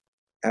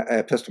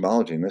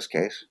 epistemology in this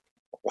case,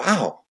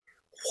 wow,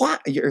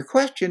 your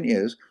question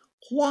is,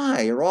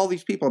 why are all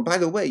these people, and by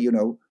the way,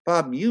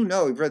 Bob,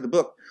 you've read the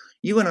book,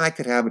 you and I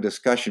could have a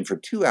discussion for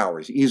 2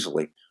 hours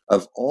easily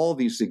of all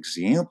these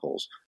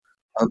examples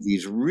of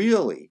these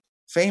really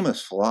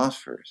famous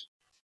philosophers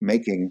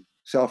making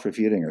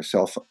self-refuting or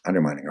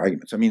self-undermining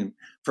arguments. I mean,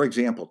 for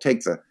example,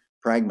 take the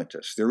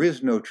pragmatists. There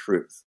is no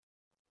truth.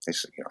 I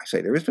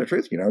say there is no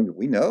truth,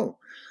 we know.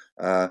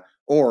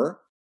 Or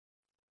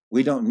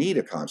we don't need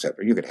a concept,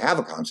 or you could have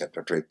a concept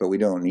of truth, but we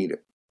don't need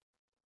it.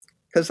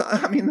 Because,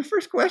 the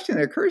first question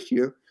that occurs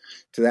to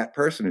that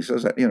person who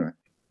says that,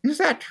 is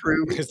that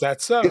true? Is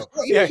that so? Is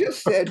what you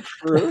just said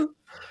true?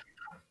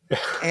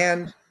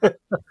 And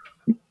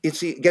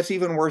it gets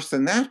even worse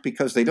than that,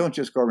 because they don't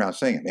just go around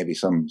saying it. Maybe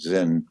some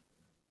Zen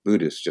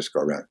Buddhists just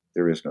go around,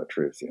 there is no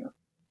truth,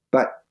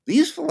 But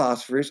these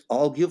philosophers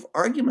all give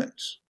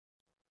arguments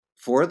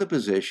for the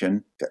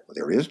position that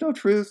there is no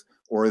truth,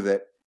 or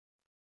that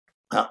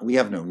we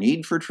have no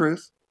need for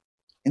truth.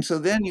 And so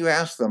then you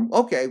ask them,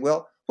 okay,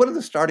 well, what are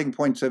the starting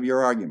points of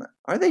your argument?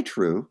 Are they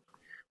true?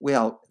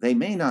 Well, they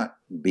may not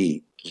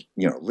be,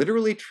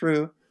 literally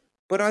true,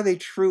 but are they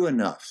true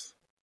enough?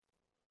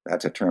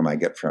 That's a term I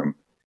get from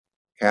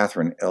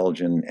Catherine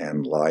Elgin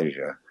and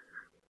Elijah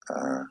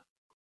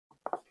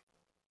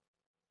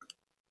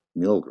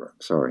Milgram.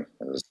 Sorry,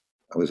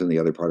 I was in the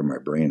other part of my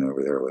brain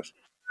over there with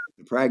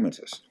the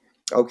pragmatist.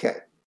 Okay,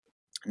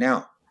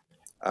 now.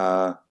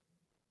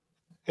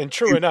 And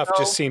true enough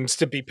just seems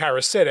to be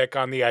parasitic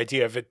on the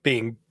idea of it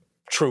being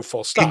true,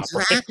 full stop.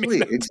 Exactly,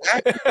 right?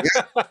 Exactly.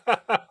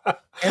 Yeah.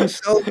 And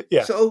so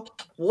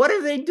what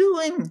are they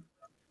doing?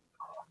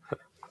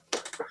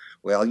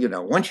 Well,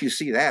 once you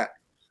see that,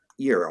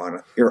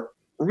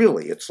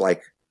 it's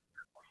like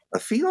a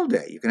field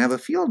day. You can have a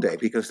field day,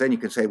 because then you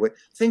can say, well,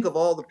 think of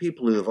all the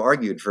people who have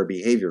argued for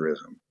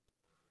behaviorism.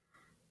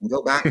 And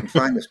go back and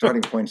find the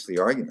starting points of the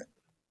argument.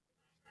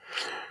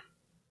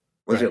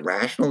 Was it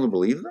rational to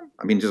believe them?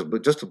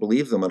 Just to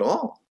believe them at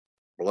all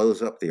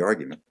blows up the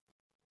argument.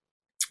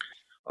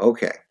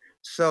 Okay,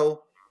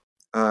 so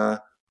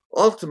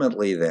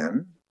ultimately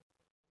then,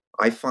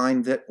 I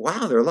find that,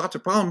 wow, there are lots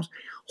of problems.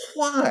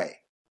 Why?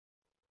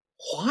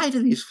 Why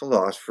do these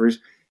philosophers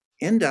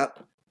end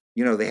up,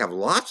 they have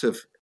lots of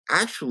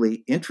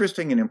actually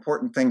interesting and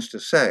important things to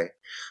say,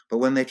 but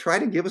when they try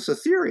to give us a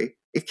theory,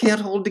 it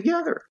can't hold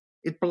together.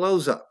 It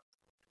blows up.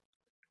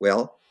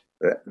 Well,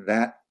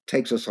 that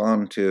takes us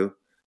on to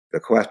the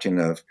question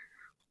of,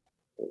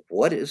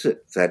 what is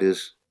it that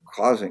is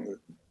causing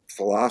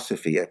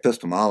philosophy,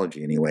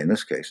 epistemology anyway in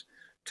this case,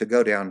 to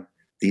go down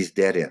these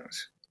dead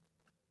ends?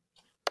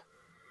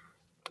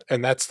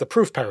 And that's the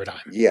proof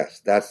paradigm.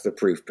 Yes, that's the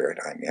proof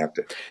paradigm. You have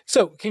to.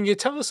 So can you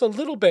tell us a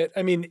little bit?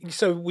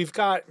 So we've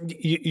got,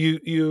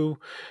 you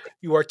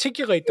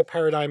articulate the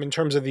paradigm in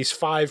terms of these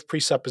 5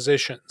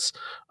 presuppositions.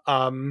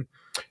 Can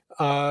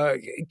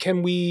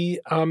we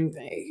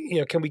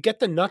get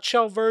the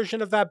nutshell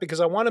version of that? Because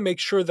I want to make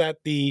sure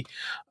that the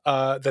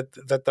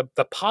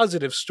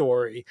positive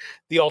story,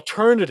 the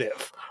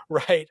alternative,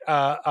 right,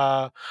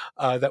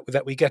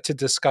 that we get to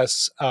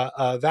discuss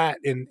that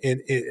in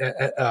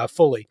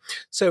fully.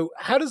 So,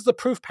 how does the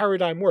proof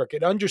paradigm work?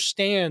 It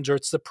understands, or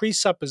it's the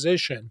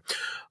presupposition,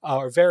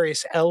 or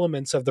various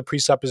elements of the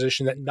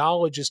presupposition that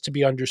knowledge is to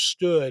be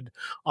understood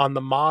on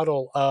the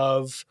model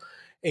of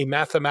a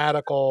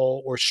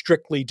mathematical or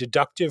strictly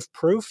deductive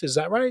proof. Is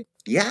that right?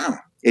 Yeah.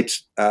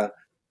 It's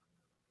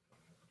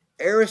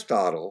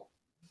Aristotle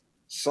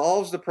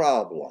solves the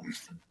problem,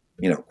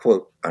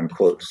 quote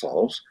unquote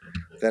solves,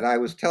 that I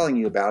was telling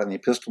you about in the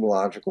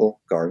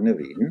epistemological Garden of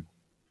Eden,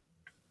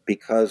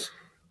 because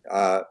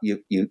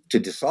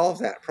to solve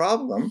that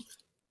problem,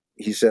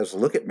 he says,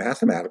 look at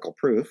mathematical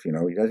proof. He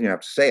doesn't even have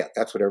to say it.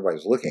 That's what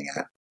everybody's looking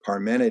at.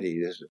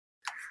 Parmenides,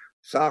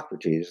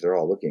 Socrates, they're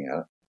all looking at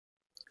it.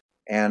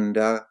 And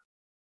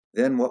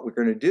then what we're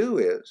going to do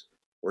is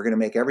we're going to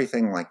make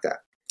everything like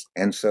that.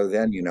 And so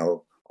then,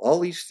 all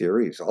these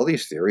theories,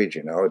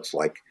 it's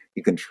like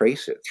you can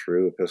trace it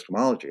through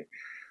epistemology.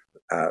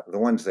 The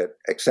ones that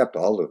accept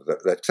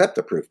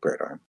the proof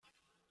paradigm,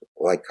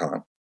 like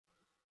Kant,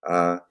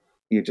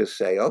 you just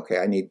say, okay,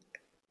 I need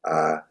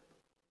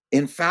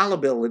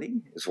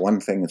infallibility is one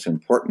thing that's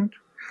important.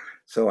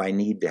 So I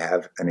need to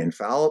have an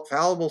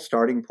infallible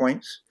starting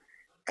points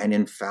and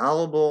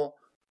infallible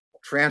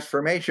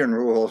transformation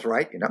rules,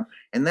 right?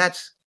 And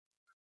that's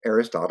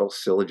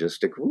Aristotle's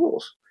syllogistic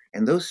rules.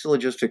 And those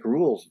syllogistic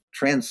rules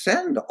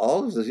transcend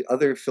all of the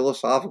other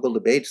philosophical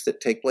debates that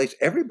take place.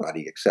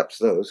 Everybody accepts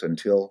those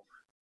until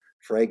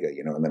Frege,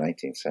 in the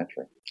 19th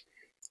century.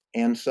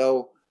 And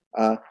so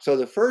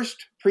the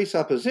first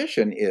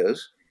presupposition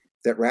is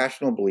that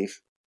rational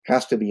belief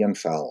has to be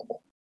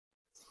infallible.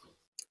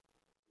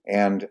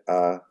 And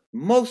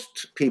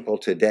most people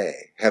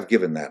today have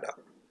given that up.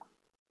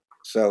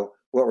 So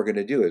what we're going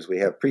to do is we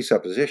have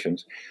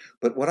presuppositions,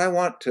 but what I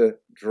want to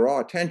draw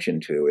attention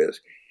to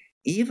is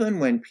even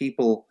when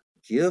people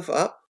give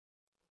up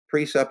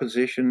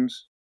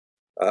presuppositions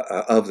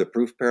of the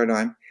proof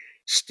paradigm,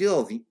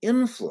 still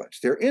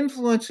their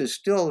influence is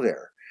still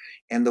there.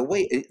 And the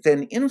way it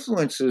then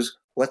influences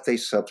what they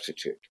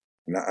substitute.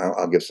 And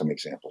I'll give some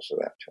examples of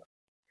that too.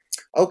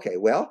 Okay,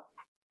 well,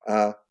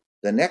 the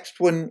next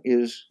one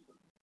is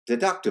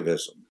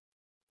deductivism.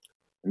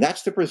 And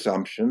that's the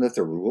presumption that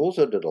the rules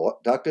of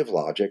deductive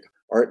logic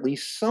are at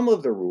least some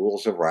of the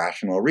rules of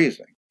rational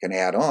reasoning. Can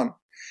add on.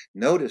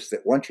 Notice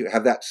that once you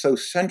have that so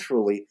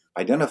centrally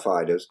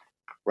identified as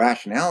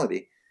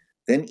rationality,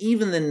 then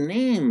even the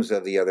names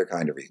of the other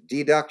kind of reason,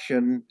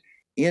 deduction,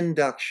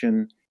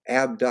 induction,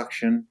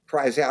 abduction,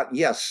 cries out,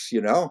 yes,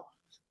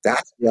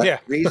 that's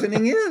what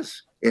reasoning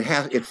is. It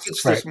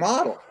fits this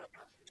model.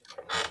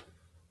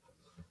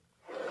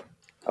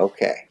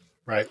 Okay.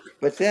 Right.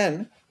 But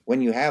then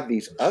when you have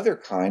these other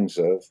kinds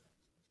of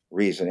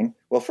reasoning,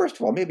 well, first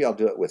of all, maybe I'll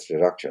do it with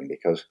deduction,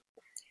 because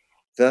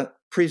the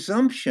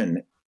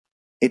presumption,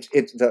 it's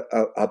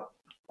a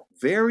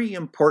very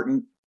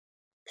important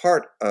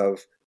part of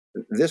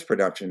this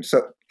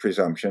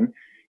presumption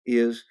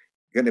is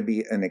going to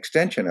be an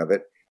extension of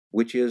it,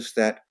 which is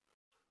that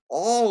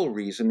all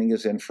reasoning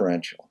is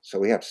inferential. So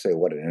we have to say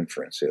what an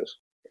inference is.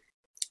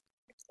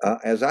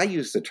 As I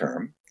use the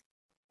term,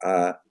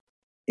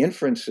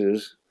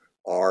 inferences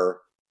are,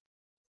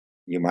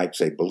 you might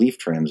say, belief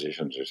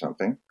transitions or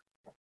something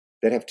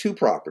that have two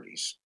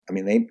properties. I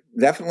mean, they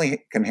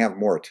definitely can have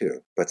more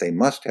too, but they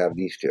must have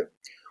these two.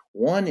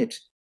 One,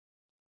 it's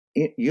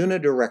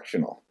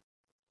unidirectional.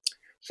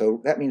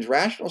 So that means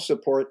rational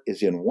support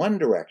is in one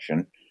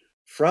direction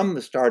from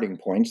the starting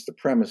points, the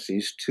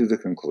premises, to the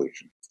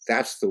conclusion.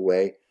 That's the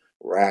way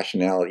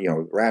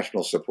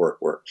rational support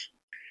works.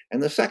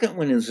 And the second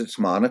one is it's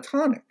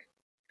monotonic.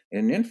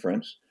 In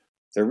inference,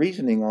 the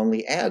reasoning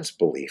only adds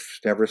beliefs,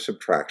 never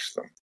subtracts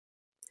them.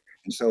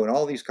 And so in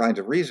all these kinds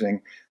of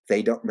reasoning,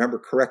 they don't remember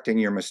correcting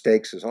your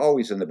mistakes is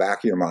always in the back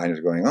of your mind is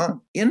going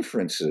on.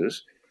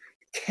 Inferences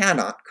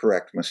cannot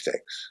correct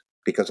mistakes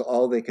because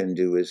all they can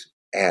do is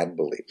add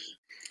beliefs.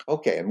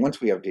 Okay, and once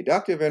we have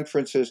deductive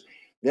inferences,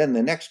 then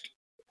the next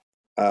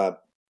of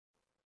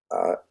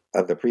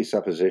the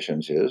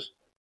presuppositions is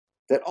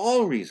that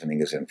all reasoning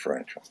is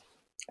inferential.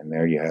 And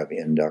there you have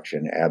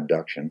induction,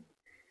 abduction.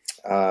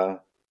 The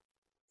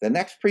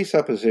next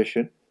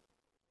presupposition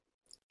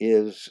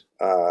is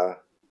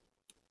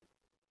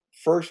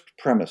first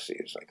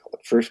premises, I call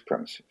it first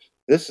premises.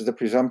 This is the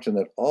presumption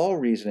that all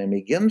reasoning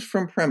begins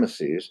from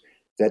premises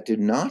that do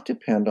not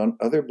depend on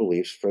other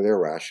beliefs for their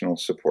rational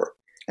support.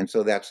 And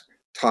so that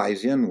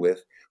ties in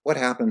with what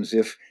happens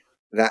if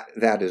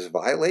that is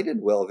violated.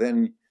 Well,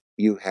 then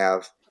you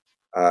have,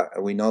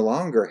 we no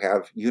longer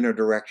have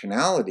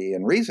unidirectionality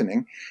in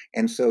reasoning.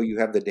 And so you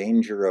have the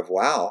danger of,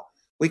 wow,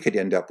 we could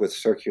end up with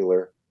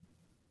circular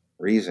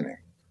reasoning.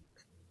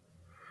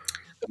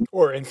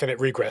 Or infinite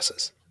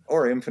regresses.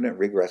 Or infinite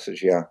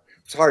regresses, yeah.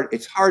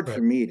 It's hard right.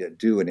 for me to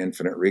do an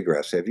infinite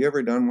regress. Have you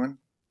ever done one?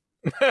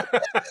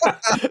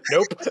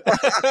 Nope.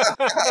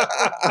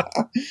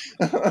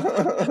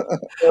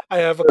 I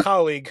have a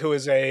colleague who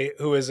is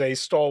a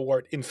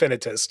stalwart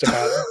infinitist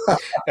about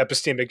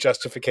epistemic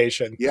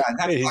justification. Yeah,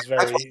 he's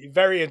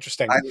very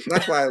interesting.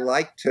 That's why I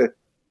like to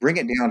bring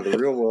it down to the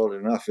real world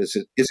enough. Is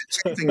it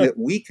something that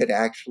we could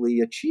actually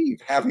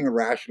achieve, having a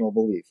rational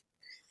belief?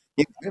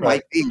 It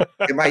might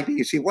be.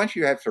 You see, once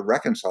you have to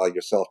reconcile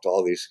yourself to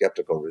all these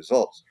skeptical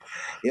results,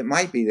 it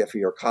might be that for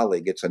your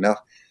colleague, it's enough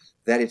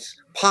that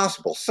it's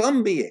possible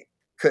some being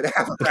could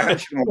have a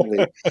rational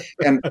belief.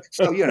 And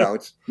so,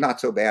 it's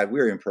not so bad.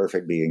 We're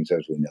imperfect beings,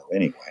 as we know,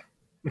 anyway.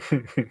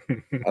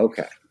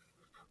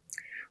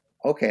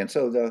 Okay. And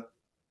so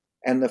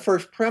the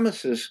first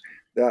premises,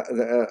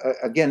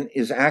 again,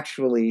 is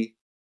actually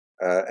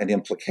an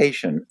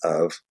implication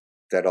of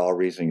that all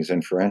reasoning is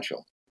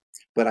inferential.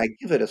 But I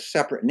give it a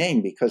separate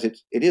name because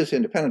it is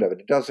independent of it.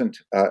 It doesn't.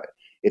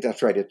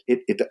 That's right.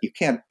 You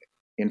can't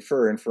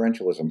infer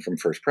inferentialism from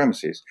first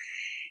premises,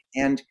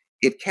 and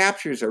it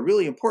captures a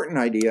really important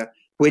idea,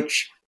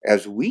 which,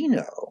 as we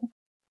know,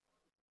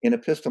 in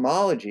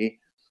epistemology,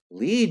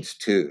 leads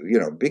to,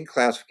 big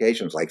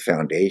classifications like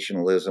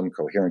foundationalism,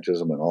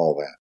 coherentism, and all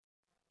that.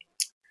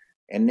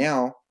 And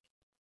now,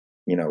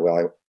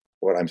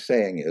 what I'm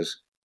saying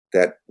is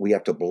that we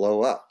have to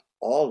blow up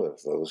all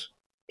of those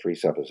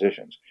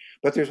presuppositions.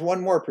 But there's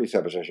one more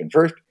presupposition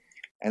first,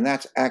 and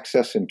that's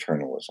access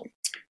internalism.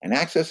 And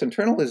access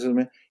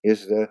internalism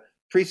is the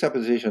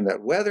presupposition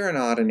that whether or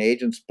not an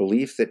agent's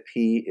belief that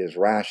P is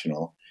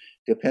rational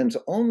depends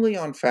only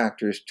on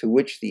factors to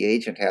which the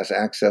agent has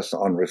access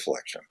on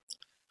reflection.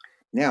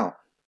 Now,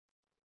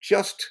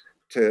 just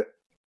to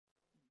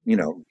give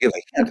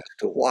a hint as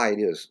to why it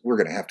is we're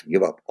going to have to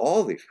give up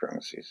all these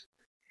premises,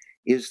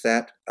 is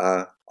that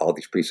all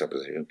these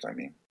presuppositions,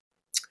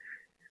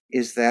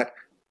 is that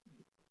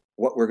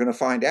what we're going to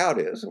find out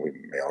is, and we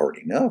may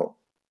already know,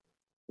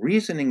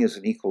 reasoning is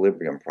an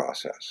equilibrium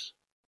process.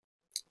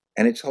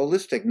 And it's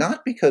holistic,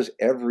 not because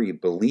every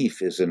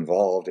belief is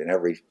involved in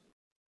every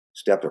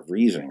step of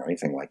reasoning or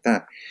anything like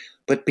that,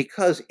 but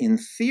because in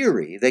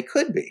theory they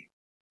could be,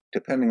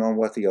 depending on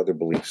what the other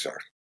beliefs are.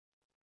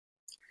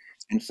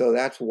 And so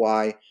that's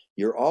why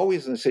you're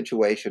always in a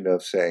situation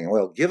of saying,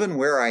 well, given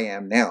where I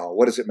am now,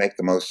 what does it make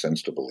the most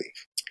sense to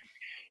believe?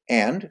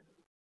 And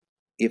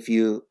if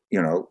you,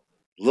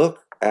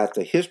 look at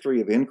the history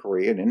of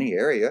inquiry in any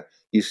area,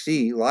 you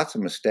see lots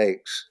of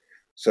mistakes.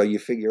 So you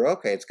figure,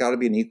 okay, it's got to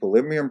be an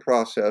equilibrium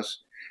process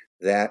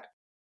that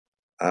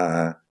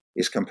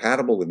is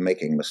compatible with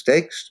making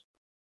mistakes.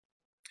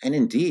 And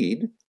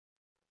indeed,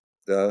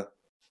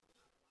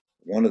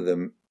 one of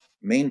the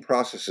main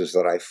processes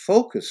that I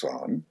focus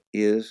on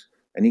is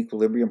an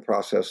equilibrium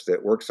process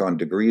that works on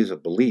degrees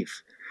of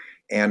belief.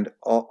 And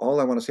all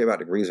I want to say about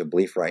degrees of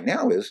belief right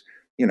now is,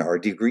 are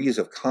degrees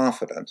of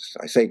confidence.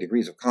 I say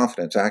degrees of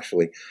confidence,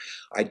 actually.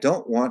 I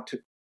don't want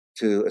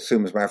to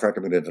assume, as a matter of fact,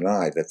 I'm going to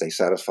deny that they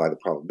satisfy the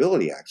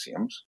probability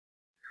axioms.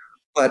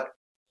 But,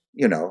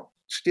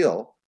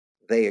 still,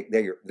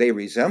 they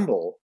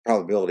resemble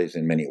probabilities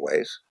in many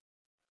ways.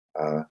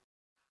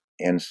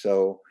 And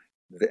so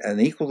an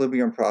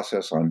equilibrium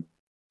process on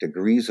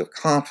degrees of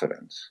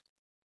confidence,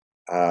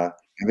 if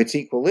it's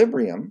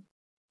equilibrium,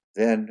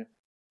 then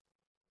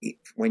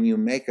when you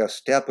make a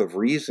step of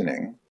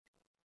reasoning,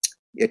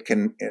 it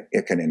can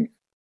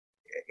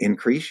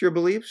increase your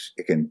beliefs,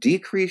 it can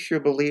decrease your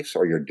beliefs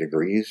or your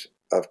degrees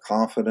of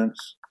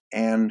confidence,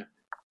 and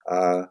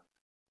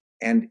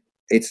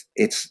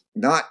it's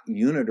not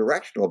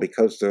unidirectional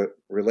because the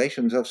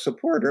relations of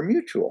support are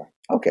mutual.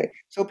 Okay,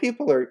 so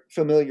people are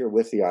familiar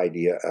with the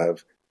idea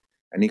of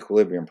an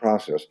equilibrium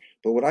process,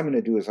 but what I'm going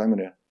to do is I'm going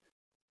to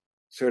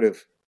sort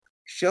of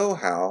show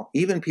how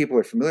even people who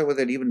are familiar with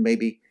it, even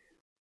maybe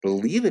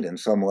believe it in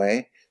some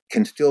way,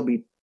 can still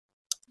be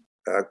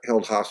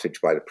held hostage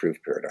by the proof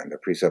paradigm, the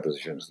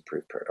presuppositions of the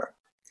proof paradigm.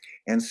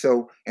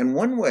 And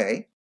one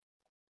way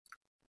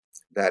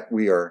that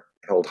we are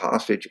held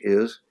hostage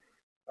is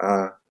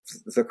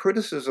the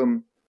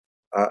criticism,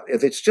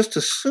 if it's just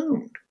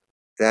assumed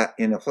that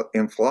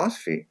in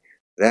philosophy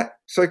that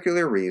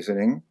circular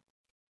reasoning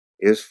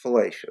is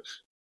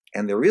fallacious.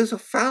 And there is a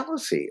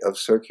fallacy of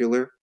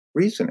circular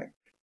reasoning.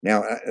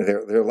 Now,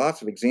 there are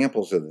lots of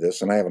examples of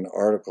this, and I have an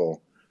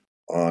article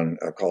on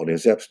called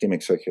Is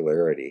Epistemic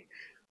Circularity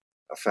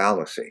a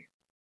Fallacy,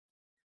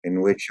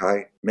 in which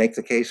I make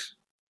the case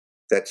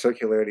that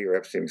circularity or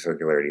epistemic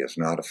circularity is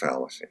not a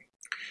fallacy.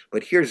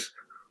 But here's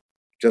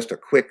just a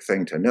quick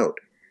thing to note.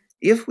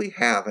 If we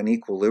have an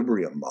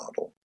equilibrium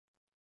model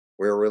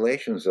where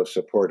relations of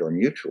support are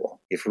mutual,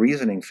 if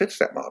reasoning fits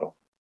that model,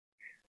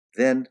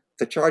 then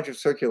the charge of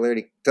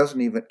circularity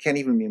can't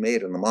even be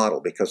made in the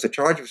model, because the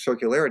charge of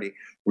circularity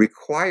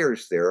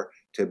requires there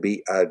to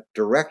be a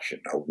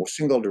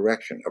single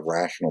direction of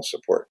rational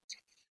support.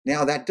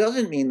 Now, that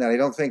doesn't mean that I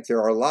don't think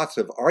there are lots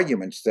of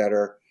arguments that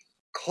are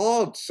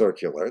called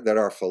circular that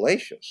are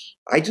fallacious.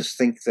 I just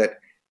think that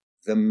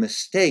the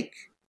mistake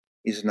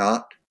is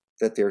not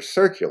that they're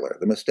circular.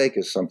 The mistake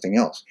is something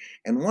else.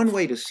 And one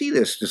way to see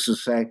this is to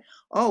say,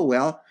 oh,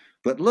 well,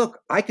 but look,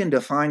 I can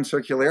define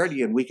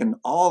circularity and we can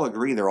all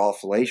agree they're all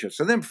fallacious.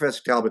 So then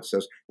Professor Talbott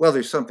says, well,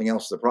 there's something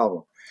else to the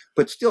problem.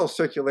 But still,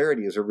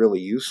 circularity is a really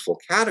useful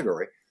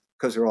category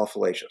because they're all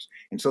fallacious.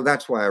 And so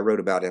that's why I wrote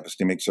about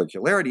epistemic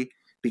circularity,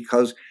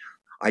 because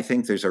I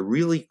think there's a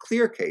really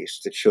clear case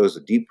that shows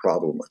a deep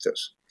problem with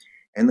this.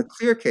 And the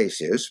clear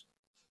case is,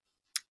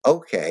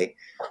 okay,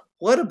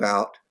 what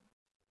about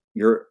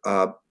your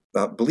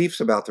beliefs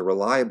about the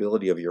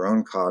reliability of your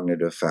own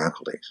cognitive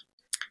faculties?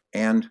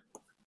 And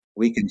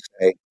we can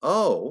say,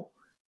 oh,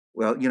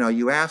 well,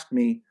 you asked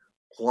me,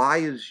 why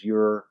do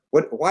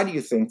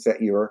you think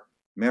that your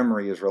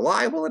memory is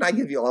reliable? And I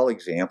give you all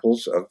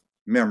examples of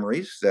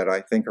memories that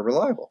I think are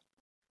reliable.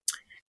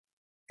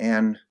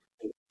 And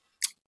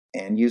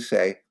you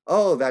say,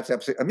 oh, that's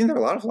absolutely, there are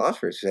a lot of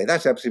philosophers who say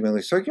that's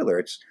absolutely circular.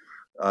 It's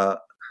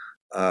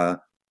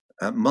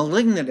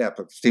malignant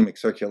epistemic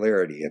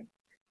circularity. It,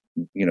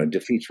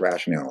 defeats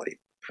rationality,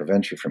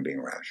 prevents you from being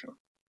rational.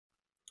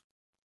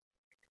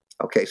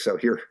 Okay, so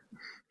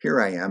here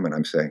I am, and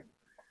I'm saying,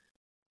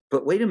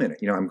 but wait a minute,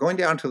 I'm going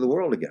down to the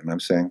world again, and I'm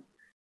saying,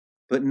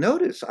 But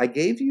notice, I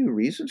gave you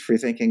reasons for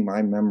thinking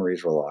my memory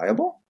is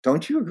reliable.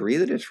 Don't you agree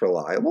that it's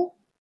reliable?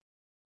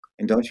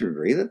 And don't you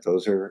agree that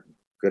those are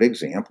good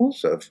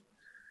examples of,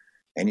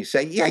 and you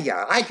say,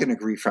 yeah, I can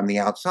agree from the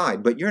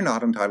outside, but you're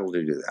not entitled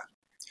to do that.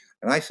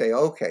 And I say,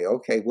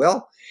 okay,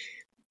 well,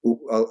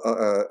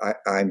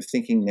 I'm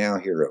thinking now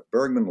here of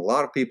Bergman. A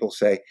lot of people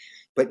say,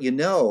 but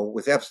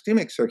with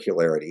epistemic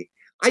circularity,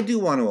 I do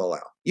want to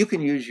allow, you can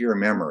use your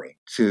memory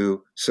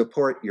to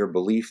support your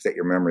belief that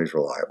your memory is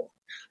reliable.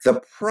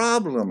 The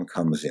problem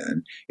comes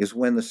in is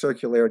when the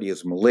circularity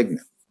is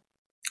malignant.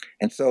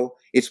 And so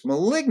it's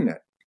malignant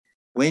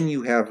when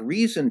you have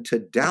reason to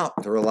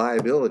doubt the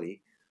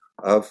reliability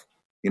of,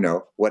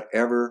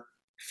 whatever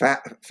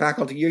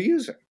faculty you're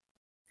using.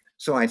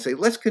 So I say,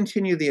 let's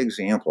continue the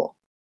example.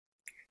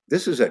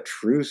 This is a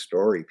true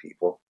story,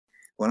 people.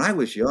 When I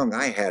was young,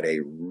 I had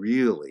a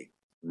really,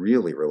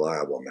 really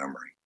reliable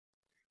memory.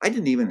 I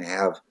didn't even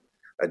have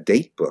a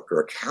date book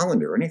or a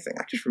calendar or anything.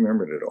 I just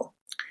remembered it all.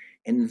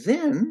 And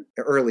then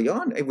early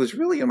on, it was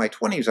really in my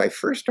 20s, I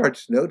first started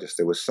to notice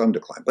there was some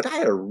decline. But I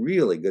had a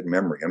really good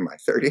memory in my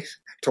 30s,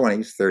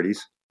 20s, 30s.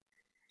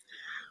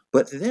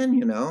 But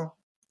then,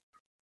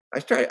 I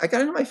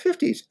got into my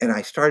 50s and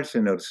I started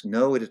to notice,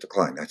 no, it has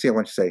declined. I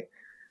want to say,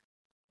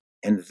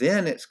 and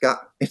then it's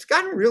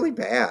gotten really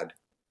bad.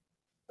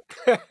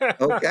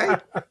 Okay.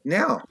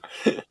 Now,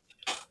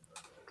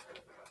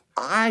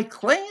 I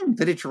claim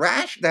that it's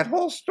that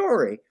whole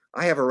story.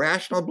 I have a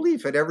rational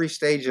belief at every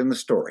stage in the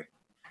story.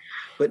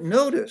 But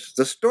notice,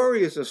 the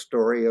story is a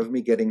story of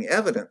me getting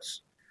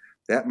evidence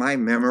that my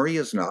memory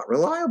is not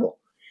reliable.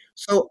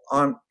 So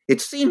it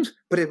seems,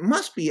 but it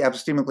must be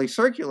epistemically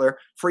circular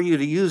for you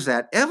to use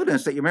that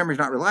evidence that your memory is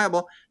not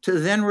reliable to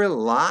then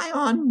rely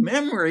on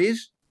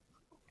memories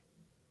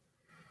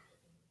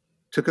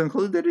to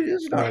conclude that it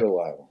is not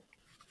reliable.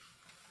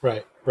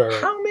 Right.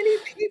 How many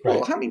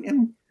people,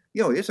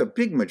 there's a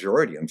big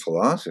majority in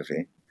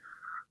philosophy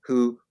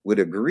who would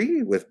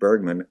agree with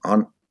Bergman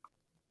on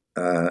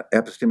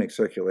epistemic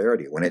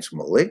circularity when it's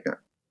malignant.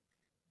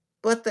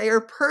 But they are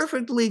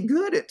perfectly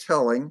good at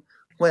telling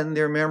when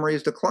their memory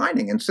is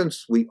declining. And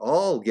since we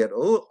all get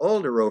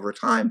older over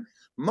time,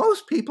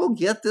 most people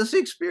get this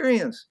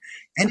experience.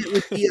 And it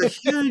would be a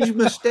huge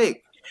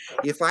mistake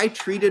if I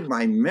treated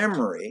my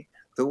memory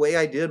the way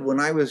I did when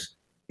I was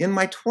in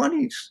my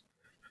 20s.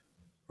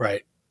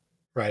 Right.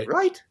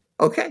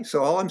 Okay,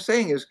 so all I'm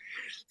saying is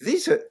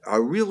these are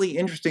a really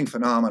interesting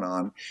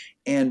phenomenon,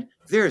 and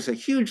there's a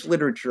huge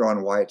literature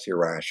on why it's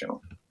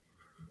irrational.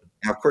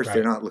 Now, of course,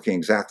 they're not looking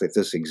exactly at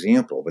this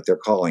example, but they're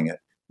calling it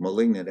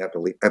malignant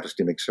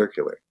epistemic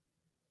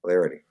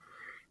circularity.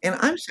 And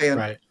I'm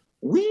saying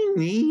we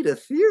need a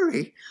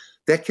theory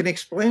that can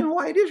explain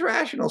why it is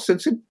rational,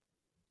 since it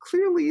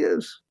clearly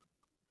is.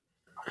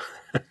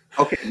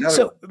 Okay,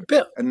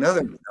 Bill.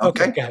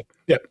 Okay, go ahead.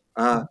 Yep.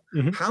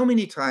 How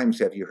many times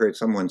have you heard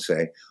someone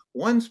say,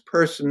 one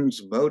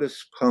person's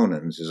modus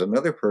ponens is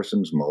another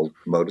person's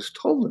modus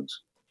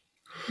tollens?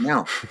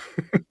 Now,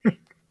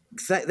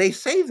 they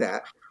say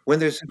that when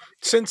there's...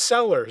 Since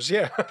Sellers,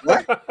 yeah.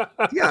 What?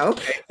 Yeah,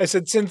 okay. I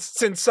said since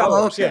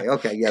Sellers,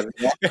 okay, yeah.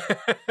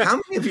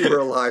 How many of you were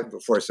alive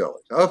before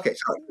Sellers? Okay,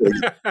 so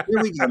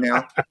here we go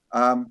now.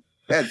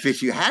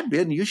 If you had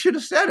been, you should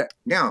have said it.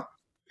 Now,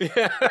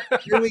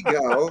 here we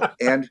go,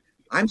 and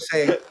I'm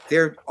saying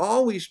they're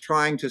always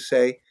trying to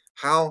say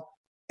how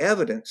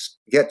evidence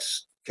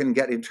can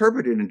get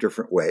interpreted in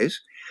different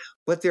ways,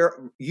 but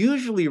they're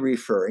usually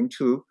referring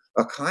to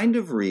a kind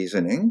of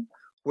reasoning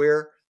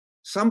where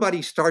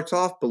somebody starts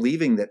off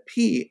believing that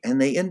P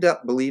and they end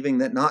up believing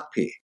that not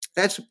P.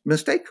 That's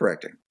mistake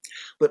correcting.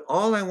 But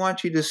all I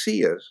want you to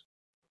see is,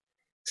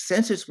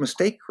 since it's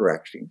mistake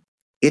correcting,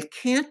 it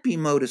can't be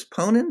modus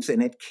ponens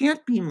and it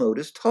can't be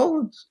modus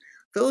tollens.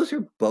 Those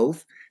are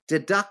both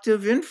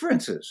deductive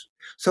inferences.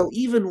 So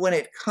even when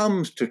it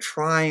comes to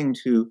trying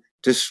to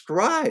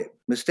describe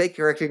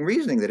mistake-correcting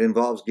reasoning that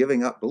involves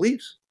giving up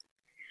beliefs,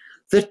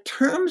 the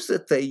terms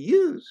that they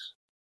use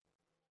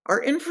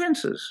are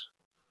inferences.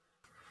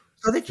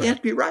 So they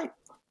can't be right.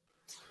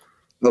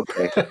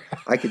 Okay,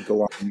 I could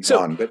go on and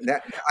on, but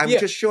I'm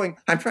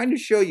trying to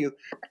show you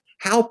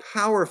how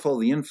powerful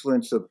the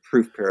influence of the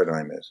proof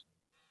paradigm is.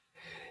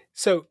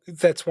 So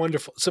that's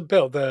wonderful. So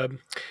Bill,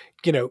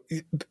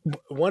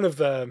 one of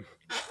the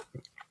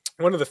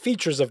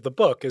features of the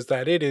book is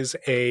that it is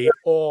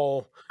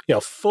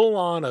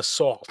full-on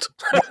assault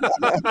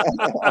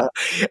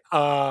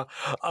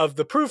of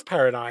the proof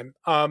paradigm.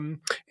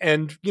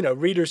 And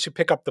readers who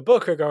pick up the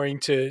book are going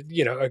to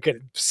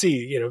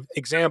see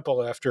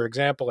example after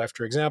example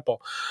after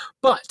example.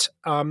 But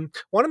want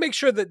to make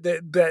sure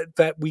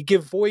that we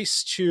give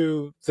voice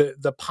to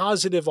the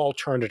positive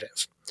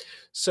alternative.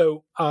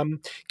 So can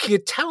you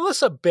tell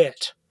us a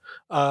bit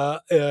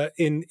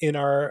in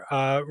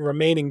our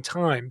remaining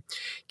time?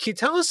 Can you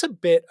tell us a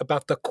bit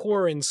about the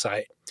core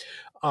insight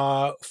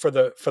for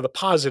the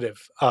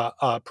positive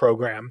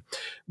program,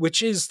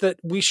 which is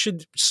that we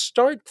should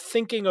start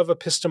thinking of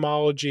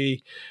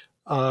epistemology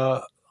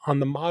on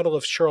the model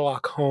of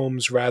Sherlock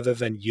Holmes rather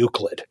than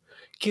Euclid?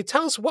 Can you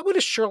tell us what would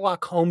a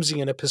Sherlock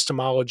Holmesian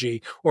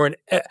epistemology or an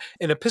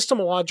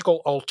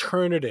epistemological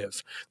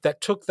alternative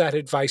that took that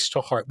advice to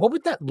heart? What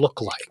would that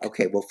look like?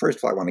 Okay, well, first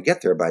of all, I want to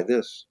get there by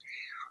this.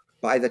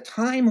 By the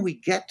time we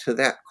get to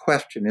that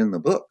question in the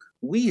book,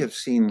 we have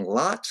seen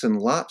lots and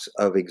lots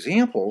of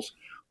examples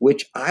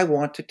which I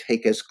want to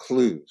take as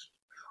clues.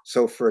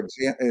 So, for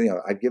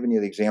example, I've given you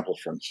the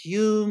examples from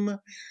Hume.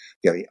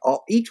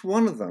 Each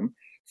one of them,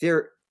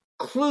 they're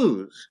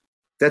clues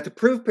that the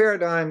proof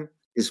paradigm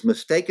is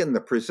mistaken, the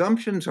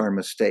presumptions are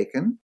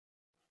mistaken.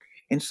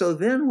 And so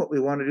then what we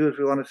want to do is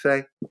we want to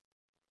say,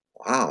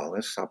 wow,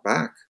 let's stop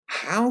back.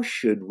 How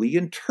should we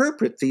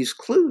interpret these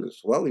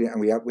clues? Well,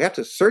 we have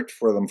to search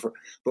for them.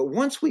 But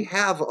once we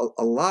have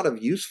a lot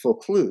of useful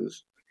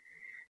clues,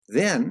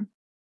 then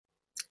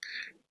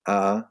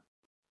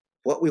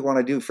what we want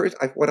to do first,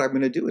 what I'm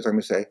going to do is I'm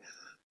going to say,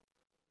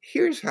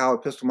 here's how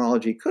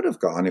epistemology could have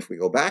gone if we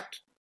go back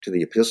to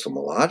the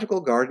epistemological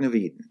Garden of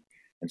Eden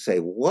and say,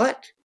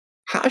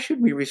 how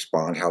should we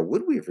respond? How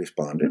would we have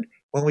responded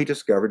when we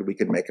discovered we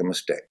could make a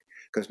mistake?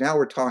 Because now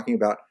we're talking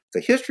about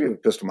the history of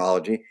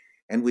epistemology,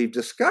 and we've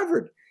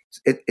discovered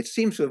it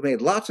seems to have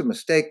made lots of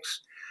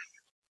mistakes.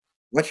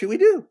 What should we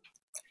do?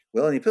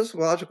 Well, in the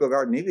epistemological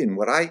Garden of Eden,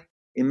 what I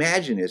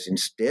imagine is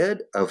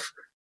instead of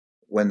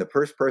when the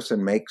first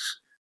person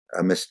makes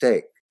a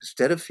mistake,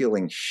 instead of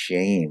feeling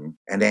shame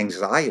and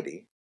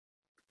anxiety,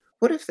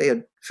 what if they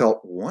had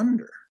felt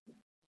wonder?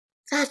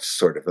 That's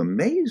sort of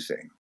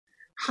amazing.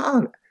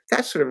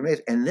 That's sort of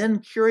amazing. And then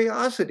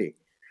curiosity.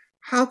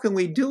 How can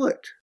we do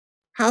it?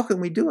 How can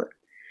we do it?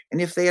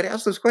 And if they had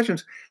asked those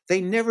questions,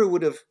 they never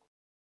would have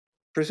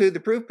pursued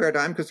the proof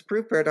paradigm because the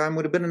proof paradigm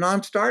would have been a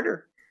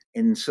non-starter.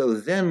 And so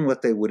then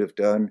what they would have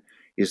done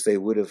is they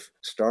would have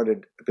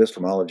started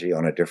epistemology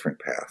on a different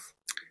path.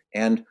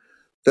 And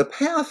the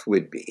path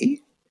would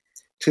be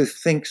to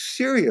think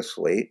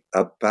seriously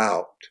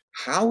about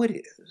how it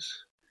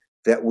is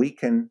that we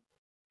can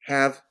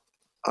have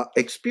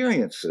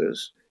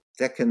experiences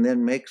that can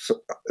then make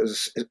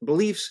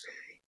beliefs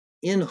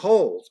in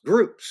wholes,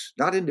 groups,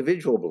 not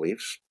individual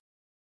beliefs,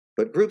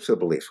 but groups of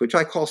beliefs, which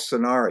I call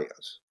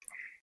scenarios.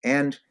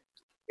 And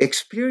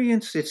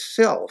experience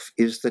itself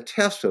is the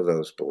test of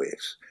those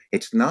beliefs.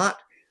 It's not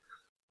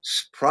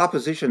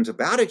propositions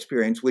about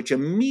experience, which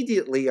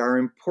immediately are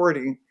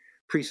importing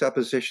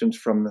presuppositions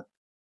from the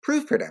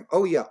proof paradigm.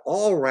 Oh yeah,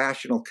 all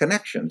rational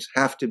connections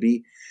have to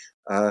be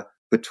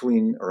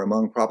between or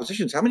among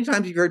propositions. How many times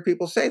have you heard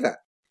people say that?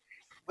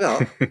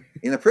 Well,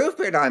 in the proof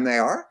paradigm, they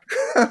are.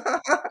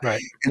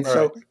 Right. And All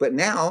so, right. but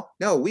now,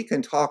 no, we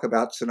can talk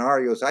about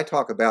scenarios. I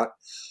talk about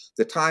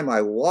the time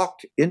I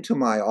walked into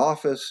my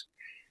office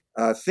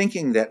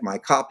thinking that my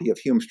copy of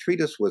Hume's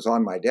treatise was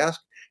on my desk,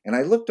 and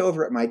I looked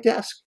over at my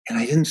desk and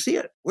I didn't see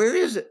it. Where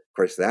is it? Of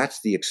course, that's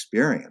the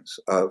experience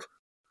of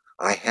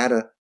I had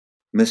a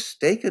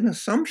mistaken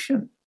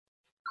assumption.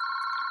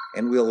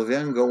 And we'll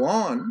then go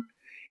on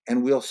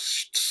and we'll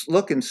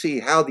look and see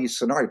how these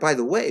scenarios, by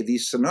the way,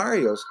 these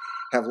scenarios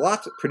have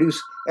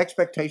produce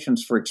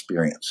expectations for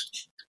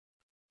experience.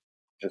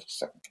 Just a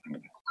second.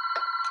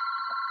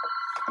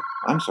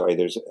 I'm sorry,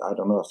 I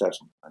don't know if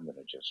I'm going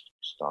to just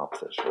stop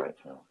this right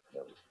now.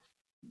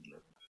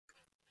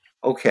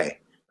 Okay.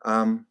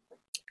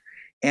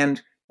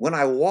 And when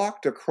I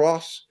walked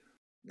across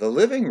the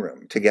living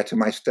room to get to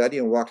my study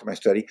and walk to my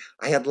study,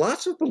 I had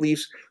lots of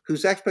beliefs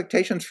whose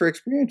expectations for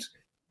experience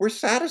were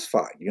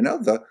satisfied.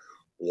 The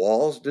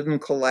walls didn't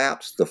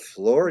collapse, the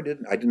floor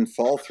I didn't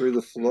fall through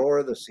the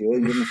floor, the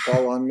ceiling didn't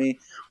fall on me,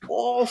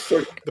 all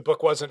sorts. The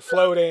book wasn't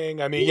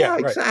floating. I mean, yeah,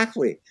 right.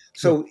 Exactly.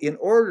 So in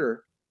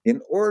order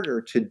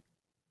to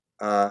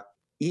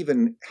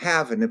even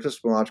have an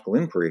epistemological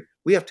inquiry,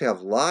 we have to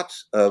have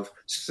lots of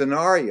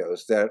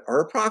scenarios that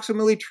are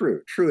approximately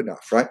true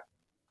enough, right?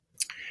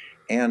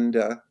 And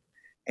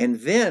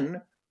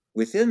then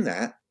within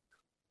that,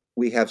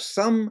 we have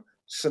some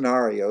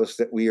scenarios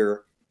that we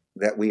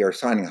are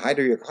assigning a high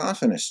degree of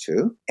confidence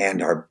to,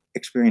 and our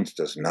experience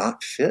does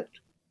not fit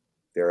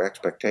their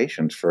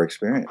expectations for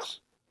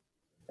experience.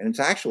 And it's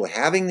actually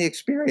having the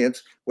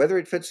experience, whether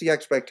it fits the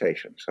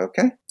expectations,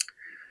 okay?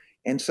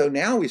 And so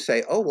now we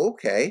say, oh,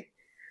 okay,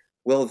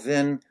 well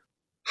then,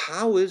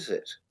 how is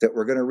it that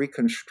we're going to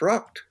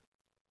reconstruct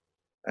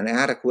an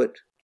adequate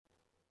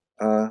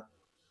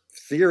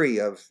theory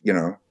of,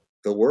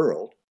 the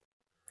world?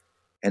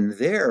 And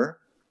there,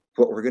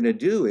 what we're going to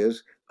do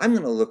is, I'm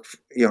going to look,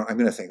 I'm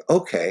going to think,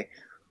 okay,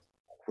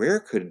 where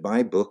could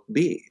my book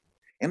be?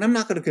 And I'm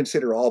not going to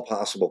consider all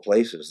possible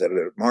places that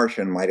a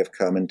Martian might have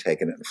come and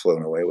taken it and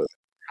flown away with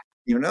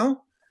it.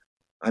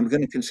 I'm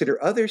going to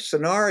consider other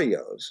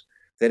scenarios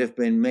that have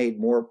been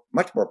made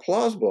much more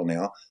plausible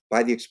now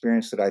by the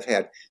experience that I've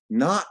had.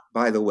 Not,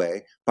 by the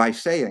way, by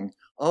saying,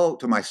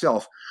 to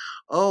myself,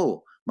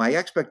 my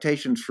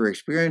expectations for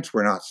experience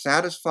were not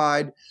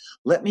satisfied.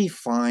 Let me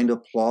find a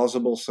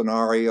plausible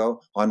scenario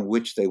on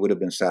which they would have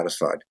been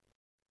satisfied.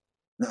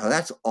 No,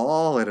 that's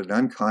all at an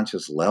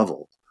unconscious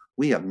level.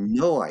 We have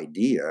no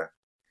idea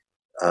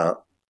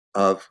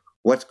of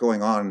what's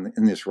going on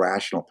in this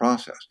rational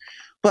process.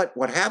 But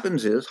what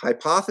happens is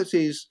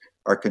hypotheses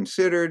are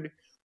considered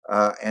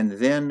and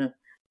then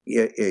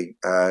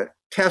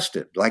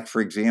tested. Like,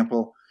 for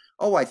example,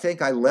 I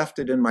think I left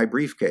it in my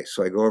briefcase.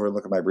 So I go over and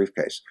look at my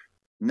briefcase.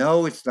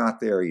 No, it's not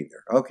there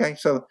either. Okay,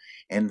 so,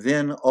 and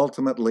then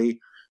ultimately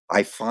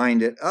I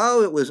find it.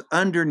 Oh, it was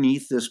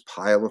underneath this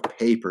pile of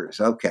papers.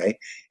 Okay,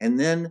 and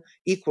then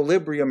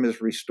equilibrium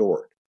is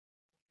restored.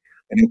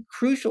 And a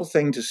crucial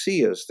thing to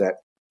see is that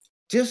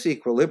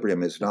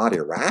disequilibrium is not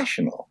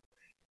irrational.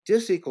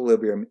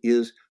 Disequilibrium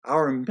is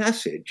our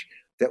message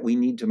that we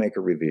need to make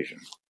a revision.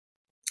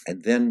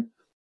 And then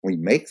we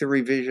make the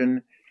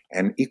revision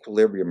and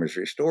equilibrium is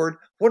restored.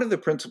 What are the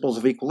principles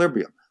of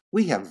equilibrium?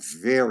 We have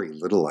very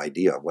little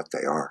idea what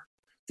they are.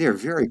 They are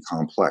very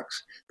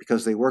complex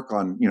because they work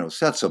on,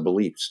 sets of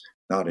beliefs,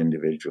 not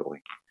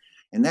individually.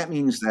 And that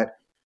means that,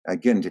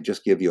 again, to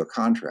just give you a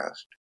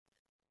contrast,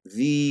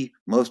 the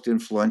most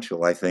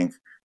influential, I think,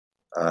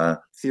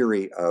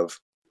 theory of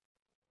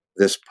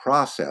this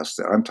process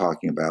that I'm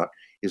talking about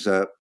is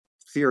a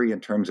theory in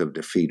terms of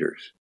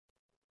defeaters.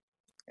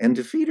 And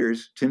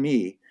defeaters, to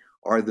me,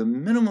 are the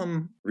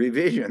minimum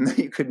revision that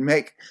you could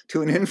make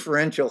to an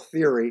inferential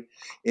theory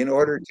in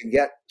order to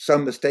get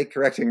some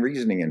mistake-correcting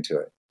reasoning into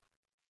it.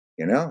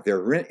 There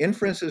are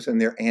inferences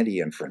and there are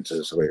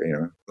anti-inferences.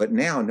 But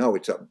now, no,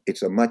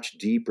 it's a much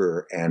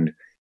deeper and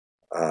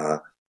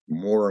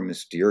more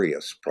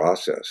mysterious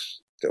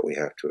process that we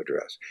have to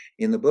address.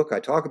 In the book, I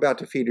talk about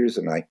defeaters,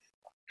 and I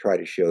try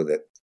to show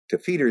that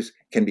defeaters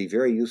can be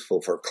very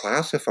useful for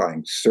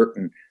classifying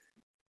certain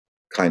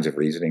kinds of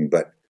reasoning,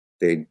 but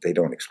they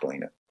don't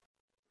explain it.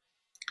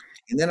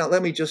 And then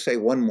let me just say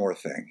one more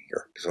thing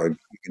here, so you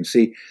can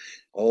see,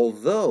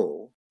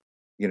 although,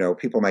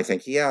 people might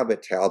think, yeah,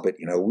 but Talbott,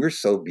 we're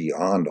so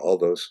beyond all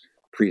those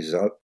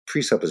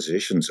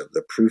presuppositions of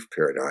the proof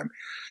paradigm.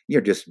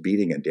 You're just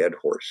beating a dead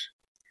horse.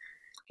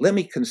 Let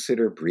me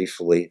consider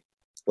briefly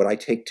what I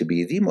take to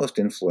be the most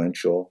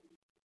influential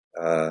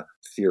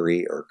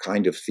theory or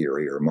kind of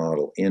theory or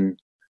model in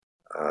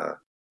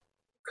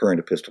current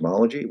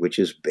epistemology, which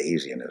is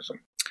Bayesianism.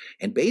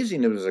 And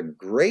Bayesianism is a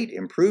great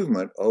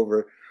improvement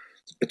over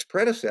its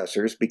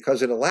predecessors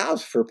because it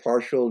allows for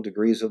partial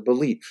degrees of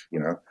belief,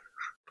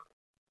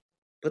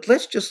 But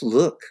let's just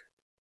look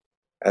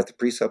at the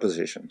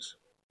presuppositions.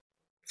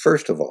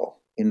 First of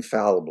all,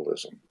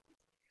 infallibilism.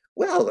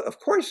 Well, of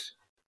course,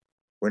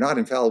 we're not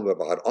infallible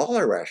about all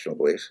our rational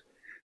beliefs,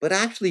 but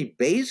actually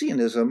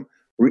Bayesianism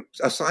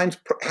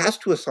has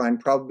to assign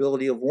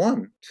probability of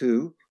 1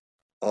 to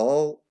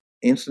all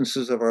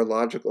instances of our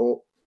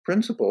logical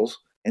principles,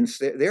 and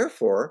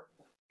therefore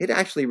it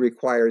actually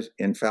requires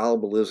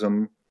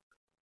infallibilism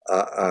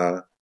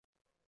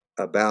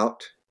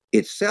about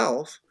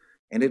itself,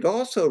 and it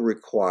also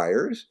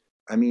requires,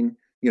 a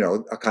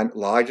kind of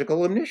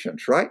logical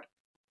omniscience, right?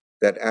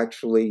 That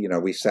actually,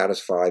 we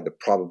satisfy the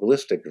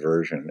probabilistic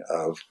version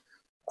of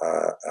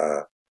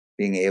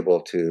being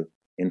able to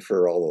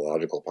infer all the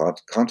logical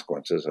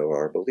consequences of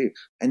our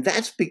beliefs. And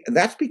that's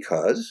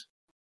because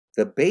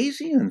the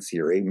Bayesian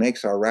theory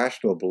makes our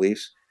rational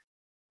beliefs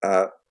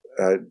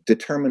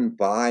determined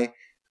by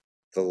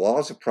the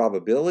laws of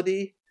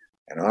probability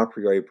and a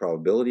priori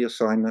probability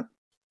assignment.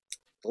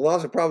 The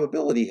laws of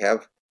probability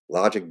have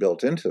logic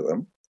built into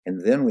them.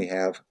 And then we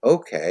have,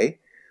 so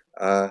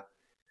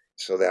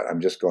that I'm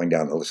just going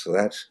down the list. So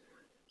that's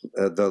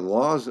the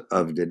laws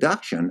of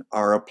deduction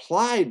are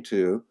applied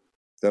to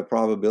the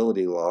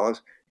probability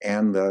laws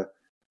and the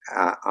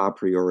a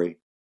priori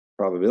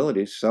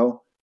probabilities.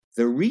 So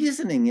the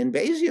reasoning in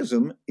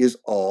Bayesianism is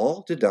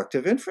all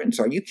deductive inference.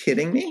 Are you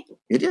kidding me?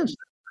 It is.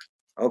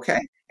 Okay.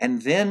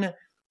 And then,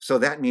 so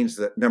that means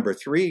that number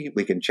 3,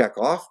 we can check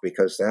off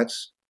because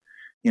that's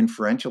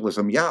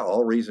inferentialism. Yeah,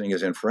 all reasoning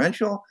is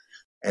inferential.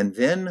 And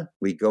then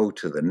we go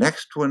to the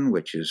next one,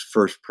 which is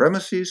first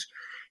premises.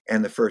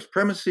 And the first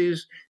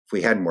premises, if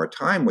we had more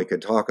time, we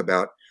could talk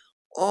about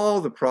all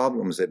the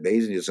problems that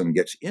Bayesianism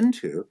gets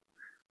into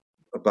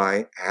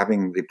by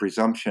having the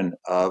presumption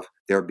of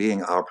there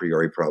being a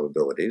priori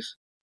probabilities.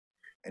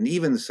 And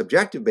even the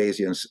subjective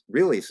Bayesians,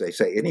 really, they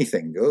say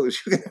anything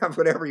goes. You can have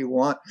whatever you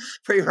want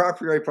for your a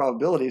priori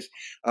probabilities.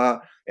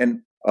 But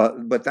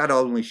that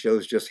only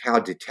shows just how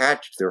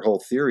detached their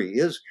whole theory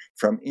is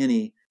from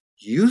any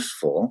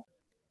useful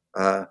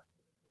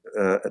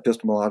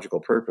epistemological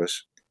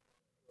purpose.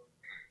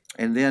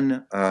 And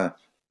then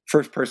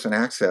first-person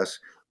access.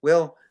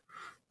 Well,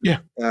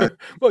 yeah.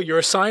 Well, you're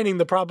assigning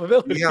the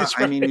probabilities. Yeah,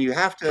 right? You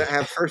have to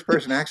have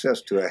first-person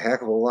access to a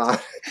heck of a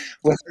lot.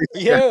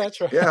 Yeah,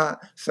 that's right. Yeah,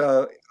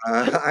 so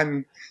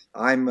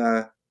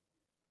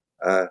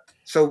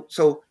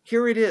so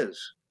here it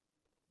is.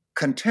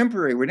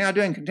 Contemporary. We're now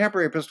doing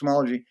contemporary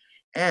epistemology,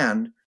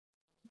 and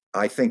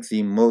I think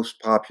the most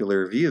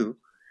popular view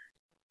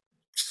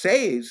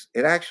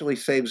actually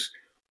saves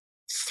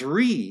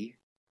 3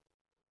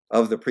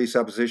 of the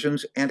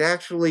presuppositions, and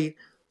actually,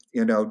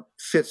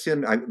 fits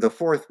in. The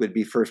 4th would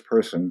be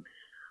first-person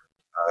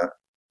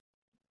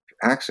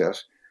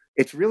access.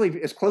 It's really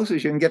as close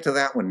as you can get to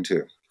that one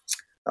too.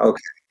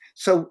 Okay,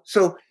 so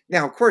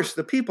now, of course,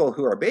 the people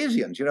who are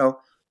Bayesians,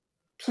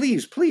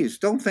 please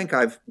don't think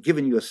I've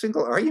given you a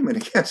single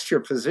argument against your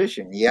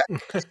position yet.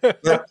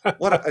 But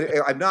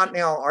I'm not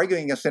now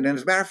arguing against it. And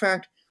as a matter of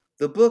fact,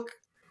 the book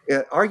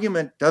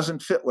argument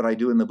doesn't fit what I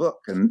do in the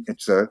book. And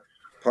it's a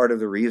part of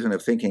the reason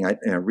of thinking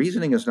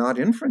reasoning is not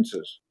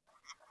inferences.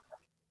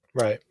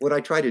 Right. What I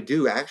try to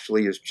do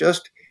actually is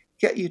just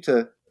get you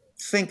to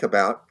think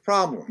about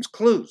problems,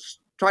 clues.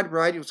 Try to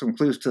provide you with some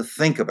clues to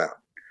think about.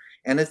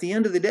 And at the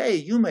end of the day,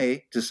 you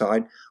may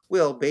decide,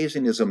 well,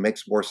 Bayesianism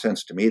makes more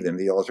sense to me than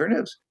the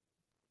alternatives.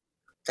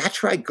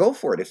 That's right. Go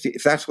for it.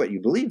 If that's what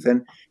you believe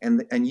in,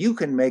 and you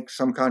can make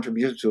some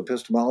contribution to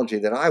epistemology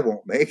that I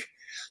won't make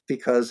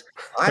because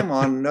I'm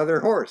on another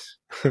horse.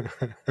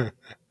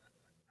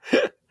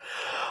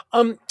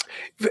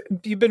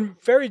 You've been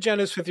very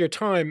generous with your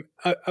time.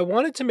 I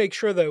wanted to make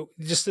sure, though,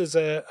 just as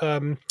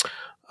a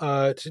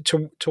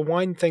to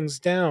wind things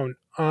down.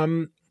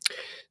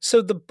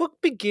 So the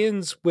book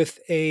begins with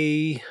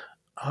an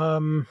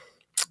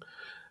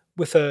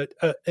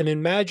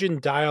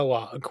imagined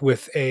dialogue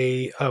with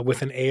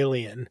an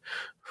alien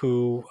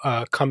who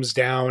comes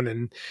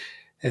down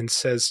and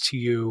says to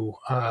you,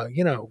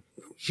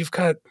 you've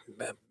got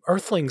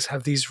Earthlings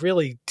have these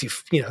really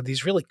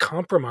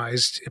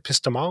compromised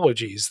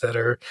epistemologies that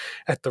are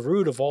at the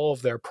root of all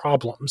of their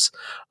problems,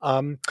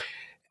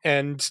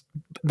 and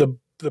the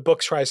book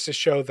tries to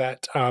show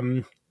that.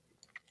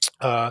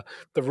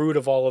 The root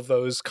of all of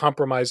those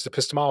compromised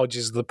epistemologies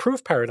is the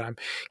proof paradigm.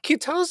 Can you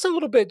tell us a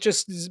little bit,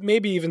 just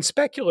maybe even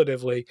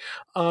speculatively,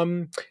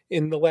 in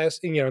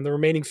the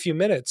remaining few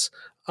minutes,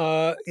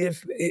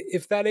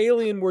 if that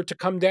alien were to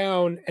come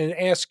down and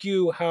ask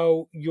you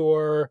how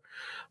your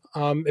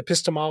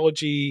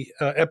epistemology,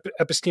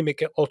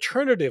 epistemic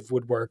alternative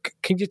would work,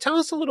 can you tell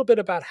us a little bit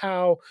about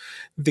how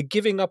the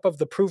giving up of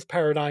the proof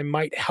paradigm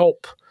might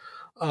help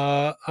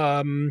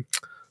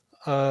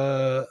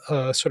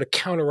sort of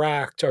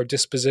counteract our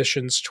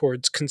dispositions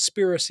towards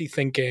conspiracy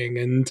thinking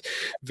and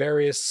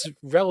various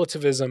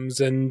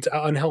relativisms and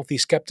unhealthy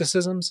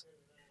skepticisms?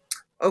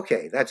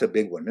 Okay, that's a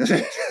big one,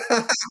 isn't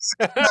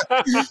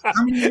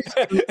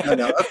it?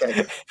 No,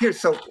 okay.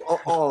 So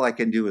all I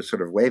can do is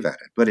sort of wave at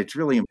it, but it's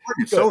really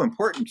important. It's so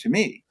important to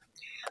me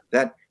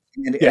that,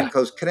 and it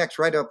connects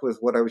right up with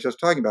what I was just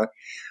talking about.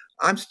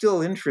 I'm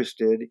still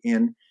interested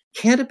in,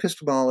 can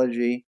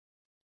epistemology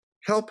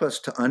help us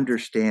to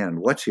understand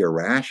what's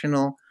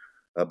irrational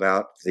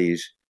about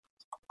these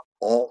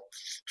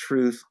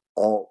alt-truth,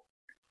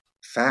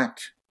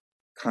 alt-fact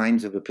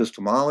kinds of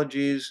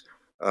epistemologies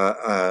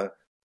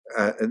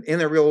in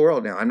the real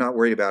world now. I'm not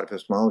worried about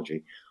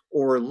epistemology.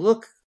 Or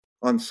look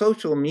on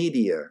social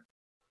media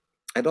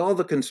at all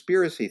the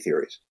conspiracy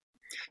theories.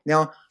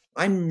 Now,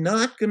 I'm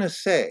not going to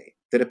say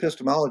that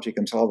epistemology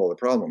can solve all the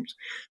problems,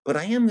 but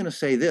I am going to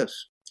say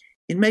this.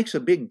 It makes a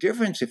big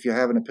difference if you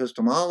have an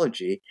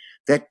epistemology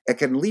that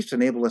can at least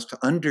enable us to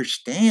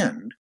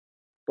understand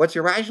what's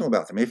irrational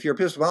about them. If your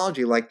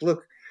epistemology,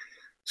 look,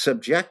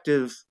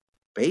 subjective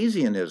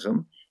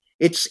Bayesianism,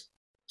 it's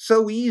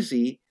so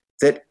easy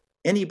that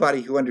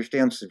anybody who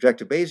understands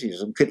subjective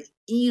Bayesianism could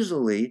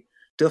easily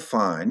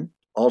define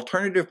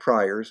alternative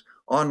priors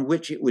on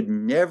which it would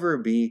never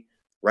be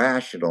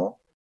rational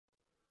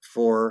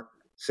for,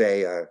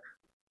 say, a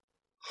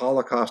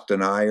Holocaust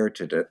denier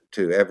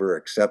to ever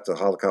accept the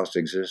Holocaust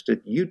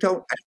existed. I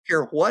don't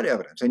care what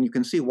evidence, and you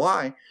can see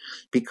why,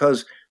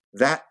 because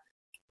that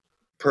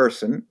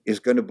person is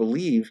going to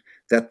believe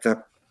that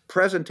the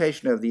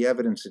presentation of the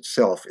evidence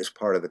itself is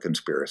part of the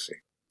conspiracy.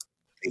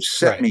 They've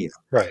set me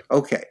up. Right.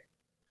 Okay.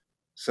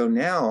 So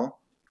now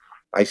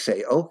I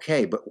say,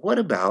 okay, but what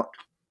about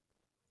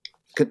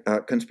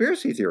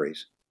conspiracy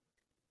theories?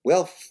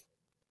 Well,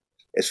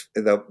 it's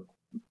the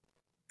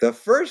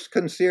first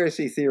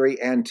conspiracy theory,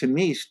 and to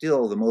me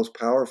still the most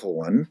powerful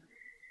one,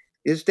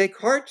 is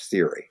Descartes'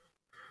 theory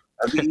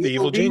of the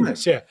evil demon.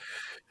 Genius. Yeah.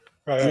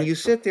 Right. And you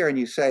sit there and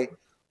you say,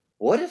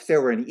 what if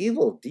there were an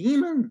evil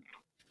demon?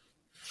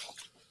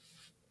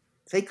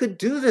 They could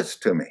do this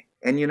to me.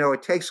 And,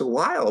 it takes a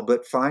while,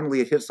 but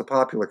finally it hits the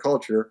popular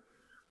culture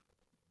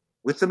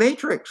with The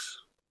Matrix.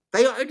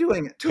 They are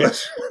doing it to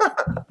us.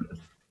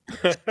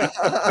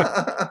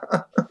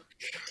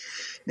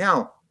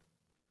 Now,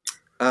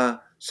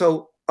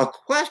 so a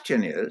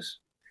question is,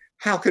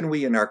 how can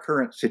we in our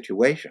current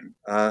situation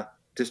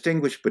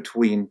distinguish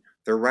between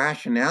the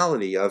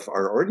rationality of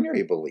our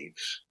ordinary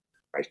beliefs?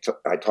 I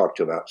talked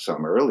about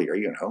some earlier,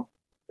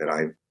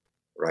 that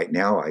right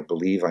now I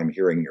believe I'm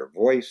hearing your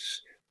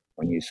voice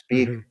when you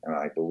speak, and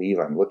I believe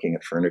I'm looking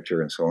at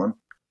furniture and so on.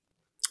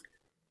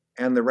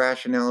 And the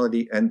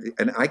rationality, and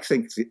I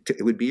think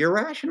it would be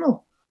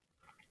irrational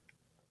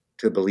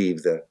to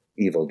believe the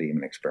evil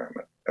demon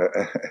experiment,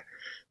 the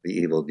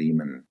evil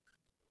demon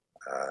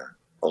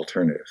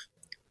alternative.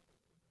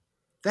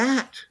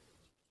 I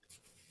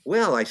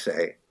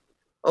say,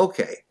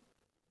 okay,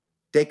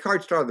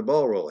 Descartes started the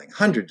ball rolling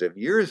hundreds of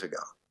years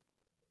ago,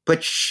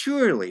 but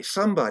surely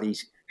somebody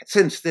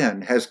since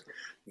then has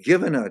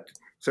given a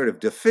sort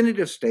of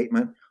definitive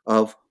statement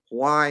of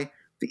why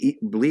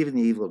believing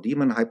the evil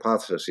demon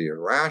hypothesis is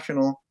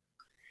irrational.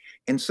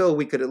 And so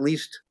we could at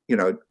least,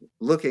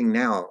 looking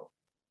now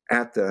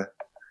at the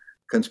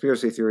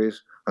conspiracy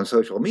theories on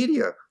social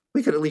media,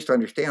 we could at least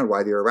understand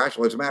why they're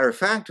irrational. As a matter of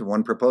fact,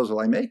 one proposal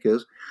I make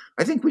is,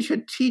 I think we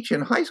should teach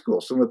in high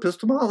school some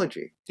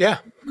epistemology. Yeah.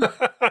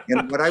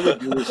 And what I would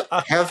do is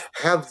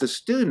have the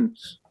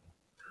students,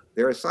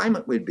 their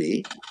assignment would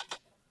be,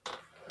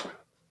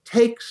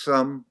 take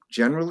some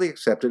generally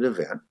accepted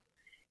event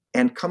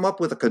and come up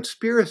with a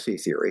conspiracy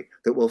theory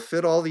that will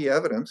fit all the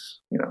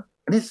evidence,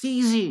 and it's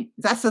easy.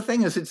 That's the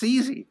thing, is it's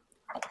easy.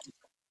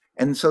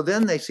 And so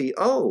then they see,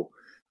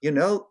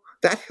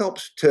 that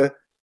helps to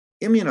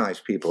immunize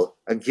people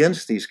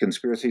against these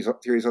conspiracy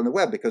theories on the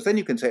web, because then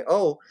you can say,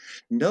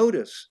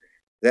 notice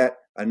that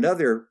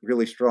another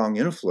really strong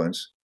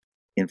influence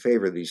in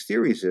favor of these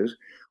theories is,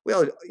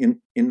 well, in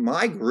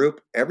my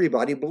group,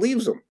 everybody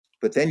believes them.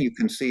 But then you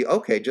can see,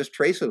 okay, just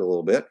trace it a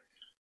little bit.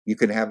 You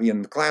can have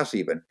in the class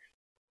even.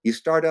 You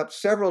start up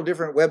several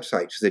different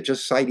websites that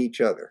just cite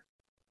each other.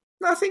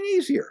 Nothing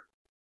easier.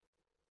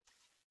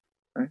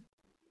 Right?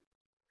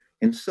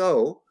 And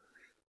so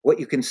what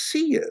you can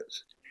see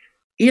is,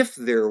 if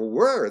there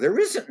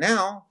isn't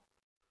now,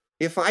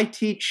 if I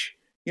teach,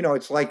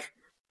 it's like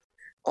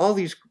all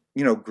these,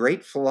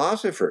 great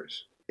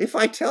philosophers, if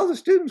I tell the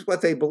students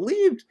what they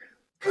believed,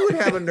 they would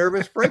have a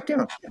nervous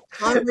breakdown.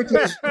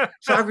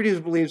 Socrates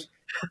believes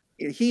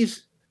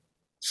he's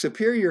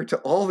superior to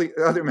all the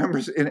other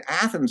members in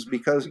Athens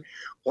because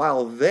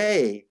while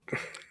they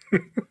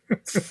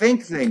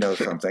think they know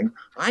something,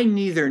 I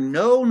neither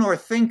know nor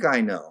think I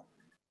know.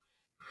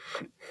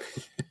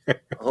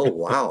 Oh,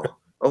 wow.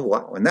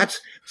 And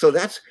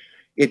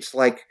it's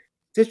like,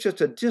 there's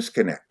just a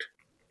disconnect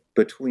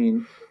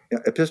between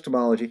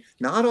epistemology,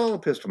 not all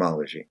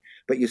epistemology,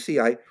 but you see,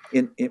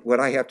 what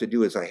I have to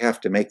do is I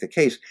have to make the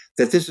case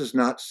that this is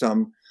not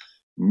some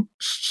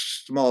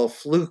small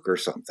fluke or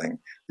something.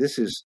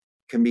 This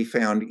can be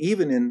found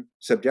even in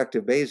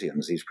subjective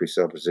Bayesians, these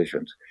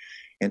presuppositions.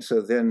 And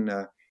so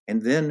then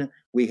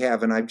we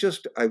have, and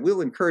I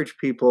will encourage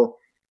people,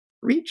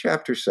 read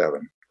chapter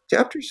 7.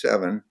 Chapter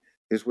 7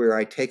 is where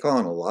I take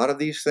on a lot of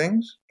these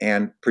things,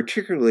 and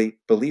particularly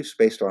beliefs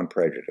based on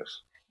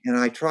prejudice. And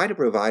I try to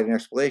provide an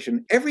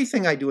explanation.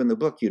 Everything I do in the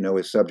book,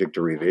 is subject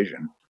to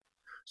revision.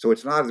 So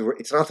it's not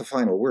the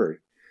final word.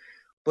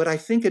 But I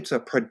think it's a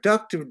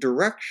productive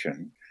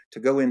direction to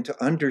go in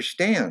to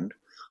understand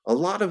a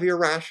lot of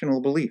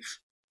irrational belief.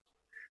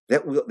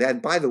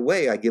 That, by the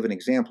way, I give an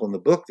example in the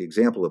book, the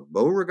example of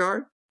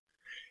Beauregard,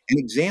 an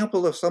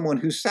example of someone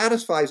who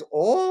satisfies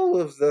all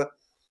of the,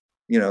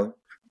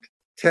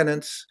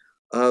 tenets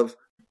of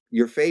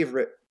your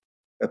favorite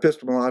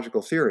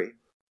epistemological theory,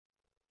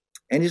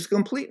 and he's a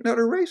complete and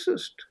utter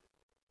racist.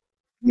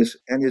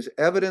 And his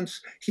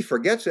evidence, he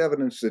forgets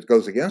evidence that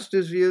goes against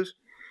his views,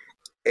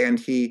 and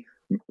he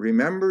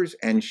remembers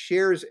and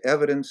shares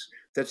evidence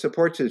that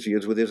supports his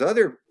views with his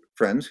other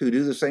friends who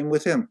do the same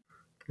with him.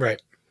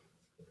 Right.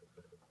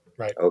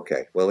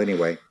 Okay. Well,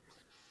 anyway.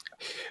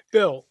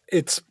 Bill,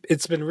 it's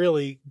been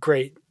really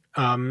great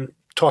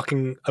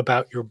talking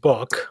about your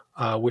book,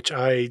 which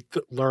I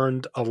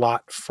learned a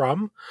lot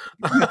from,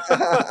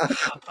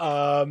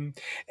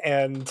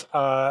 and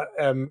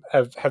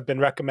have been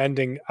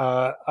recommending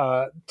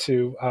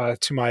to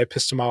my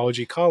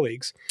epistemology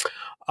colleagues.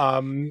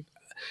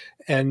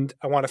 And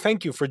I want to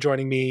thank you for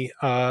joining me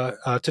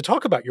to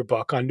talk about your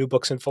book on new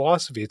books in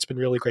philosophy. It's been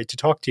really great to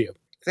talk to you.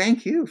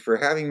 Thank you for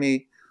having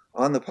me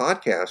on the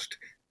podcast.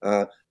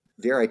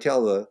 Dare I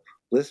tell the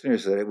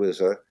listeners that it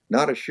was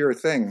not a sure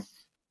thing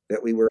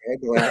that we were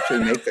able to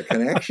actually make the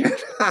connection.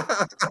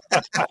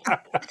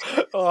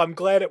 Oh, I'm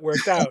glad it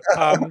worked out.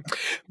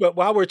 But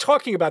while we're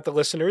talking about the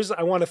listeners,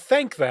 I want to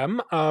thank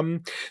them.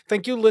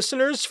 Thank you,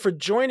 listeners, for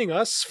joining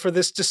us for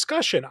this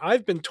discussion.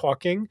 I've been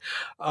talking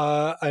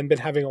and been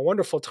having a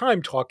wonderful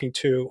time talking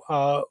to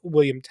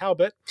William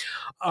Talbott.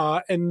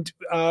 And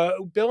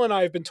Bill and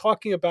I have been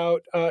talking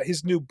about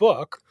his new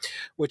book,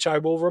 which I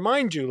will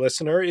remind you,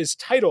 listener, is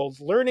titled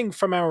Learning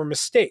from Our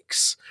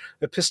Mistakes,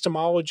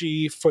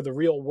 Epistemology for the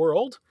Real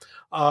World.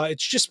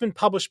 It's just been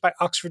published by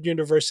Oxford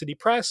University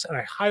Press, and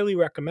I highly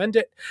recommend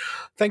it.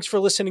 Thanks for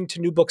listening to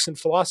New Books in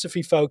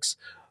Philosophy, folks.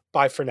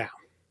 Bye for now.